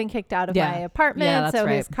 oh, I'm getting kicked out of my apartment. Yeah, that's so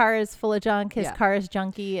right. his car is full of junk. His Yeah. car is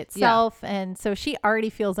junky itself. And so she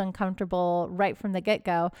already feels uncomfortable right from the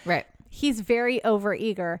get-go. Right. He's very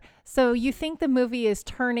overeager. So you think the movie is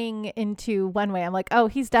turning into one way. I'm like, oh,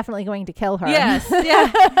 he's definitely going to kill her. Yes.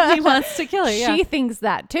 Yeah. He wants to kill her. Yeah. She thinks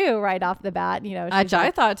that too, right off the bat. She's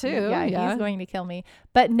I thought too. Yeah, he's going to kill me.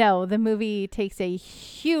 But no, the movie takes a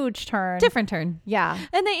huge turn. Different turn. Yeah.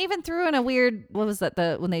 And they even threw in a weird, what was that?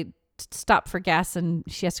 When they stop for gas and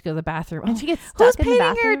she has to go to the bathroom. And she gets Who's stuck in the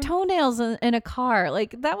painting her bathroom? toenails in a car?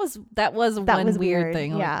 Like that was one was weird weird.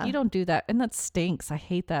 thing. Like, Yeah. you don't do that. And that stinks. I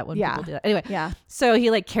hate that when Yeah. people do that. Anyway. Yeah. So he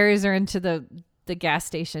like carries her into the gas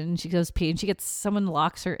station. She goes pee and someone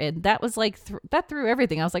locks her in. That was like, that threw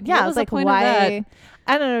everything. I was like, Yeah, what I was was the like, point of that? why?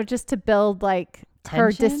 I don't know, just to build like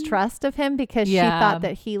her Tension? distrust of him because she Yeah. thought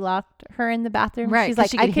that he locked her in the bathroom. Right, She's 'cause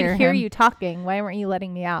like, she I could could hear hear him. you talking. Why weren't you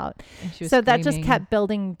letting me out? And she was So that just screaming. kept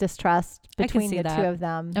building distrust I can between see the that. two of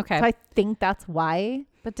them. Okay. So I think that's why.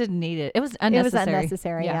 But didn't need it. It was It unnecessary. was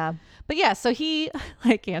unnecessary. Yeah. But yeah, so he,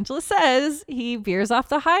 like Angela says, he veers off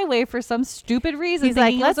the highway for some stupid reason. He's like,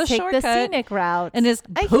 thinking it was let's a take shortcut the scenic route. in his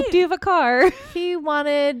I poopy hate- of a car. He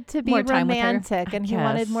wanted to be More time with her, romantic and I he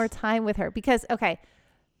wanted guess. more time with her because, okay,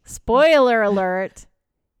 spoiler alert,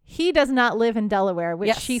 he does not live in Delaware, which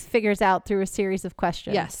Yes. she figures out through a series of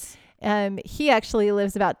questions. Yes. He actually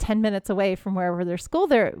lives about 10 minutes away from wherever their school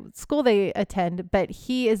they attend, but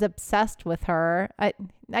he is obsessed with her.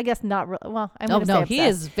 I guess not. Well, I'm Oh going to no, say he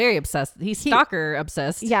obsessed. is very obsessed. He's stalker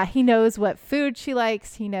obsessed. Yeah, he knows what food she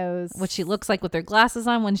likes. He knows What she looks like with her glasses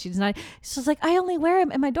on when she's not. She's like, I only wear him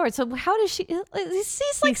in my door. So how does she?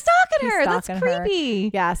 He's like stalking her. That's stalking her.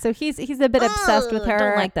 creepy. Yeah, so he's a bit obsessed with her.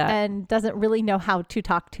 don't like that. And doesn't really know how to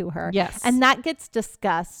talk to her. Yes. And that gets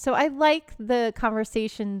discussed. So I like the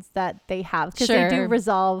conversations that they have because they do Sure.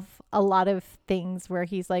 resolve a lot of things where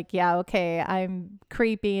he's like, yeah, okay, I'm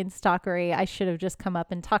creepy and stalkery. I should have just come up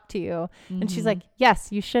and talked to you. And she's like, yes,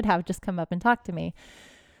 you should have just come up and talked to me.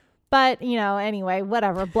 But, anyway,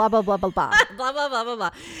 whatever, blah, blah, blah, blah, blah. Blah blah blah blah blah.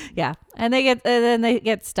 Yeah, and then they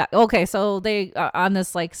get stuck. Okay, so they are on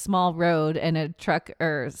this like small road, and a truck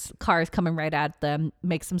or car is coming right at them,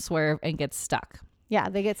 makes them swerve, and gets stuck. Yeah,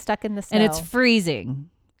 they get stuck in the snow. And it's freezing.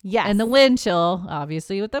 yes. And the wind chill,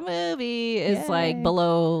 obviously, with the movie is like Yay.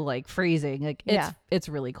 below like freezing. Like it's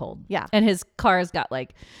really cold. Yeah. And his car's got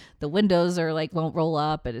like the windows are like won't roll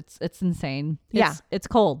up, and it's insane. Yeah. It's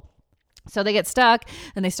cold. So they get stuck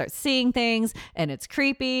and they start seeing things and it's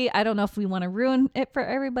creepy. I don't know if we want to ruin it for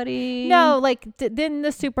everybody. No, like then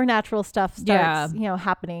the supernatural stuff starts,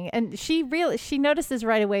 happening. And she notices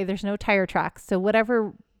right away there's no tire tracks. So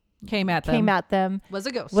whatever came at them was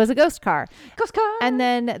a ghost. Was a ghost car. Ghost car. And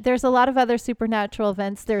then there's a lot of other supernatural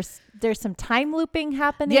events. There's some time looping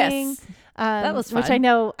happening. Yes. That was fun. Which I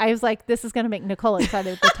know, I was like, this is going to make Nicole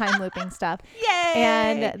excited with the time looping stuff. Yay!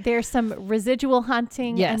 And there's some residual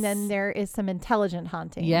haunting. Yes. And then there is some intelligent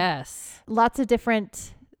haunting. Yes. Lots of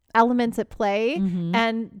different elements at play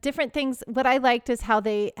and different things. What I liked is how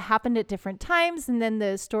they happened at different times. And then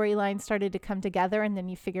the storyline started to come together and then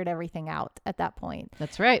you figured everything out at that point.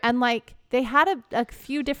 That's right. And like they had a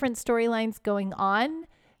few different storylines going on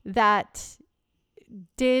that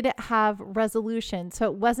did have resolution.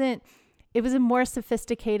 So it was a more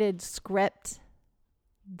sophisticated script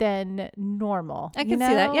than normal. I can see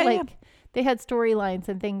that. Yeah, like they had storylines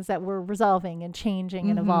and things that were resolving and changing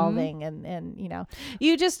and evolving and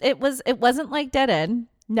it wasn't like Dead End.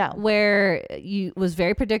 No. Where you was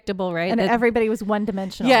very predictable, right? And everybody was one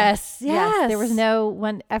dimensional. Yes. There was no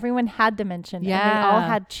one. Everyone had dimension. Yeah. And they all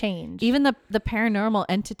had change. Even the paranormal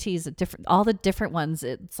entities, all the different ones.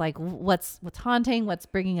 It's like what's haunting, what's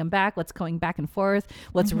bringing them back, what's going back and forth,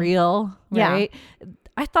 what's real, right? Yeah.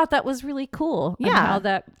 I thought that was really cool. Yeah. And how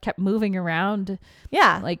that kept moving around.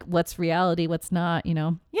 Yeah. Like what's reality, what's not,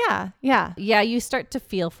 Yeah. Yeah. Yeah. You start to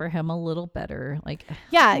feel for him a little better. Like,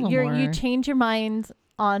 yeah, you change your mind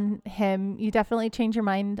on him. You definitely change your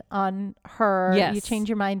mind on her. Yes. You change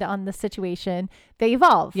your mind on the situation. They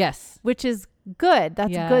evolve. Yes. Which is good.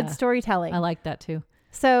 That's good storytelling. I like that too.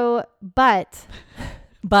 So, but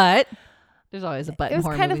there's always a but. It was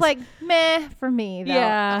kind of like meh for me. Though.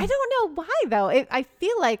 Yeah. I don't know why though. I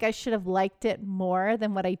feel like I should have liked it more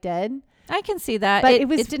than what I did. I can see that. But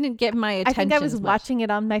it didn't get my attention. I think I was watching it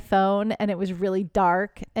on my phone and it was really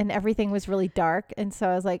dark and everything was really dark. And so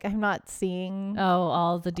I was like, I'm not seeing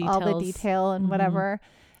all the detail and whatever.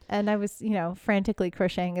 And I was, frantically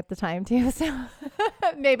crocheting at the time too. So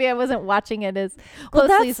maybe I wasn't watching it as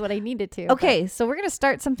closely as what I needed to. Okay. So we're going to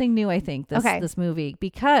start something new, I think, this movie,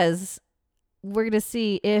 because we're going to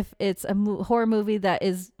see if it's a horror movie that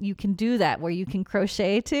you can do that, where you can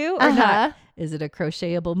crochet to or not. Is it a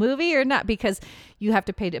crochetable movie or not? Because you have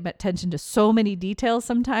to pay attention to so many details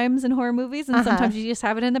sometimes in horror movies. And sometimes you just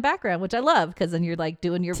have it in the background, which I love, because then you're like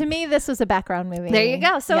doing your... To me, this was a background movie. There you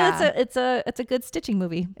go. So it's a good stitching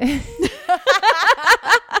movie. Right?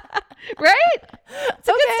 It's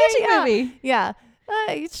a good stitching movie. Yeah.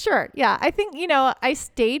 Sure. Yeah. I think, I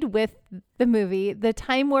stayed with the movie. The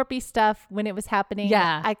time warpy stuff when it was happening.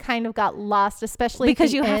 Yeah. I kind of got lost, especially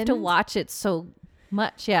because you have to watch it so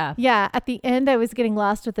much. Yeah. Yeah. At the end, I was getting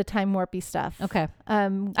lost with the time warpy stuff. Okay.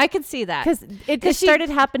 I could see that. Because it started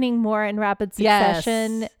happening more in rapid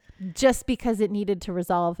succession. Just because it needed to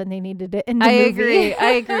resolve and they needed it in the movie.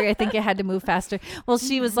 I agree. I think it had to move faster. Well,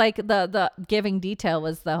 she was like the giving detail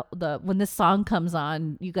was the when this song comes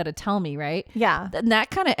on, you got to tell me, right? Yeah. And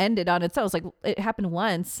that kind of ended on its own. It was like it happened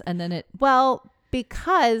once and then it. Well,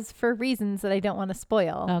 because for reasons that I don't want to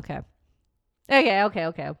spoil. Okay. Right.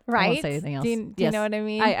 I won't say anything else. Do you know what I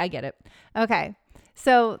mean? I get it. Okay.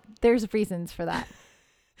 So there's reasons for that.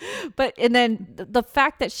 And then the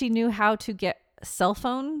fact that she knew how to get cell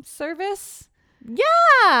phone service. Yeah.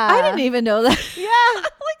 I didn't even know that. Yeah. I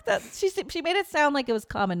like that. She made it sound like it was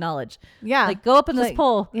common knowledge. Yeah. Like go up in this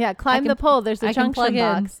pole. Yeah. Climb the pole. There's a junction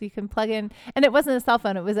box. You can plug in. And it wasn't a cell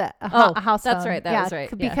phone. It was a house phone. That's right. That was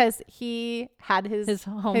right. Because he had his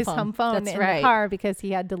home phone in the car because he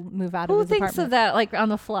had to move out of his apartment. Who thinks of that like on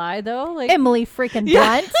the fly though? Like Emily freaking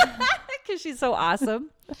Blunt. Because she's so awesome.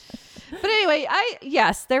 But anyway,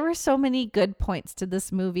 there were so many good points to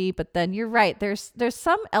this movie, but then you're right. There's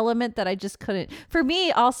some element that I just couldn't. For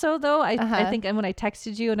me, also though, I think, and when I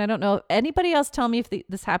texted you, and I don't know if anybody else tell me if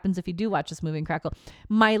this happens if you do watch this movie in Crackle,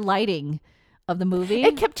 my lighting of the movie,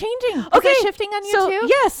 it kept changing. Okay, is it shifting on you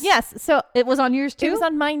too? Yes. So it was on yours too. It was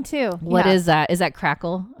on mine too. What is that? Is that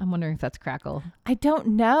Crackle? I'm wondering if that's Crackle. I don't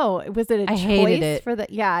know. Was it a choice for the?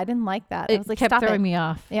 Yeah, I didn't like that. I was like, kept throwing me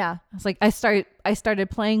off. Yeah, I was like, I started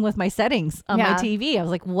playing with my settings on my TV. I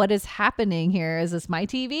was like, what is happening here? Is this my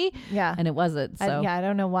TV? Yeah, and it wasn't. So I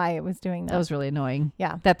don't know why it was doing that. That was really annoying.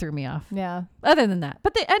 Yeah, that threw me off. Yeah. Other than that,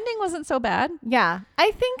 but the ending wasn't so bad. Yeah,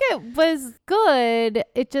 I think it was good.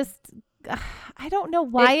 It just. I don't know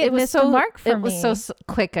why it missed the mark for me. It was so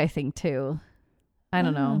quick, I think, too. I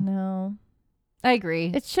don't know. No. I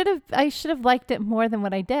agree. I should have liked it more than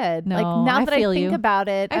what I did. No, like now that I think about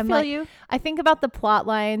it, I think about the plot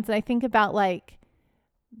lines and I think about like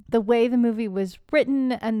the way the movie was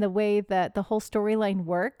written and the way that the whole storyline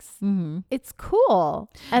works, it's cool.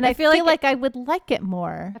 And I feel like I would like it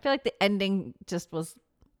more. I feel like the ending just was,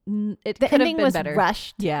 the ending was better.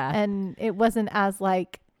 rushed. Yeah. And it wasn't as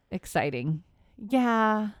like exciting.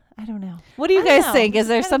 Yeah. I don't know. What do you guys think? Is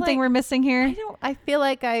there something we're missing here? I feel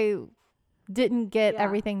like I didn't get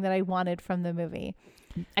everything that I wanted from the movie.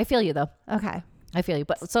 I feel you though. Okay. I feel you.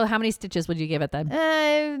 But so how many stitches would you give it then?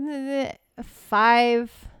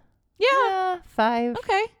 5. Yeah. 5.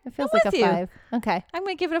 Okay. It feels like a 5. Okay. I'm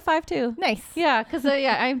going to give it a 5 too. Nice. Yeah. Because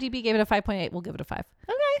IMDb gave it a 5.8. We'll give it a 5.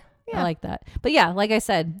 Okay. Yeah. I like that. But yeah, like I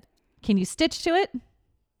said, can you stitch to it?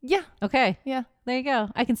 Yeah. Okay. Yeah. There you go.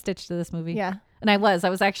 I can stitch to this movie. Yeah. And I was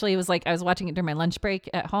watching it during my lunch break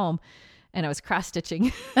at home. And I was cross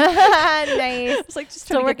stitching. Nice. It's like just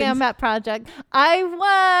still working on that project. I won. You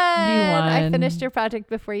won. I finished your project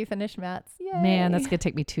before you finished Matt's. Yay. Man, that's gonna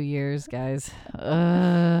take me 2 years, guys. It's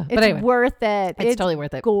but anyway, worth it. It's totally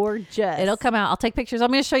worth it. Gorgeous. It'll come out. I'll take pictures.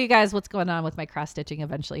 I'm gonna show you guys what's going on with my cross stitching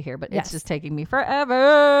eventually here, but it's just taking me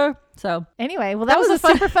forever. So anyway, well, that was a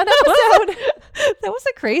super fun episode. That was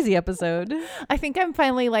a crazy episode. I think I'm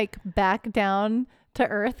finally like back down to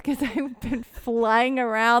earth because I've been flying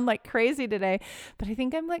around like crazy today, but I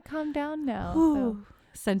think I'm like calmed down now. So.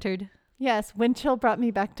 Centered. Yes, wind chill brought me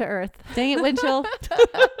back to earth. Dang it, wind chill.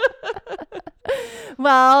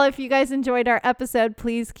 Well, if you guys enjoyed our episode,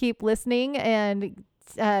 please keep listening and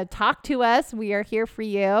talk to us. We are here for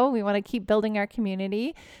you. We want to keep building our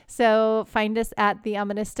community. So find us at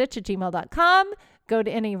theominoussstitch@gmail.com. Go to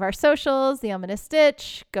any of our socials, The Ominous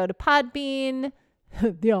Stitch. Go to Podbean.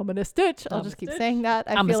 The Ominous Stitch. I'll just keep saying that.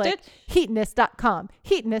 I feel like heatonist.com.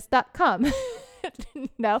 Heatonist.com.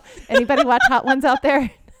 No? Anybody watch Hot Ones out there?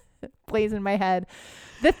 Plays in my head.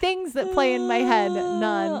 The things that play in my head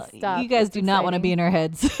nonstop. You guys do not want to be in our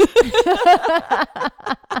heads.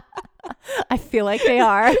 I feel like they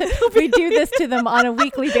are. We do this to them on a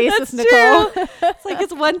weekly basis, That's Nicole. True. It's like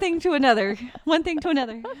it's one thing to another. One thing to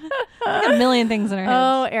another. We got a million things in our heads.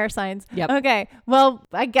 Oh, air signs. Yep. Okay. Well,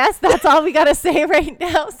 I guess that's all we got to say right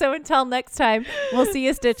now. So until next time, we'll see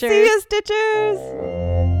you, Stitchers. See you, Stitchers.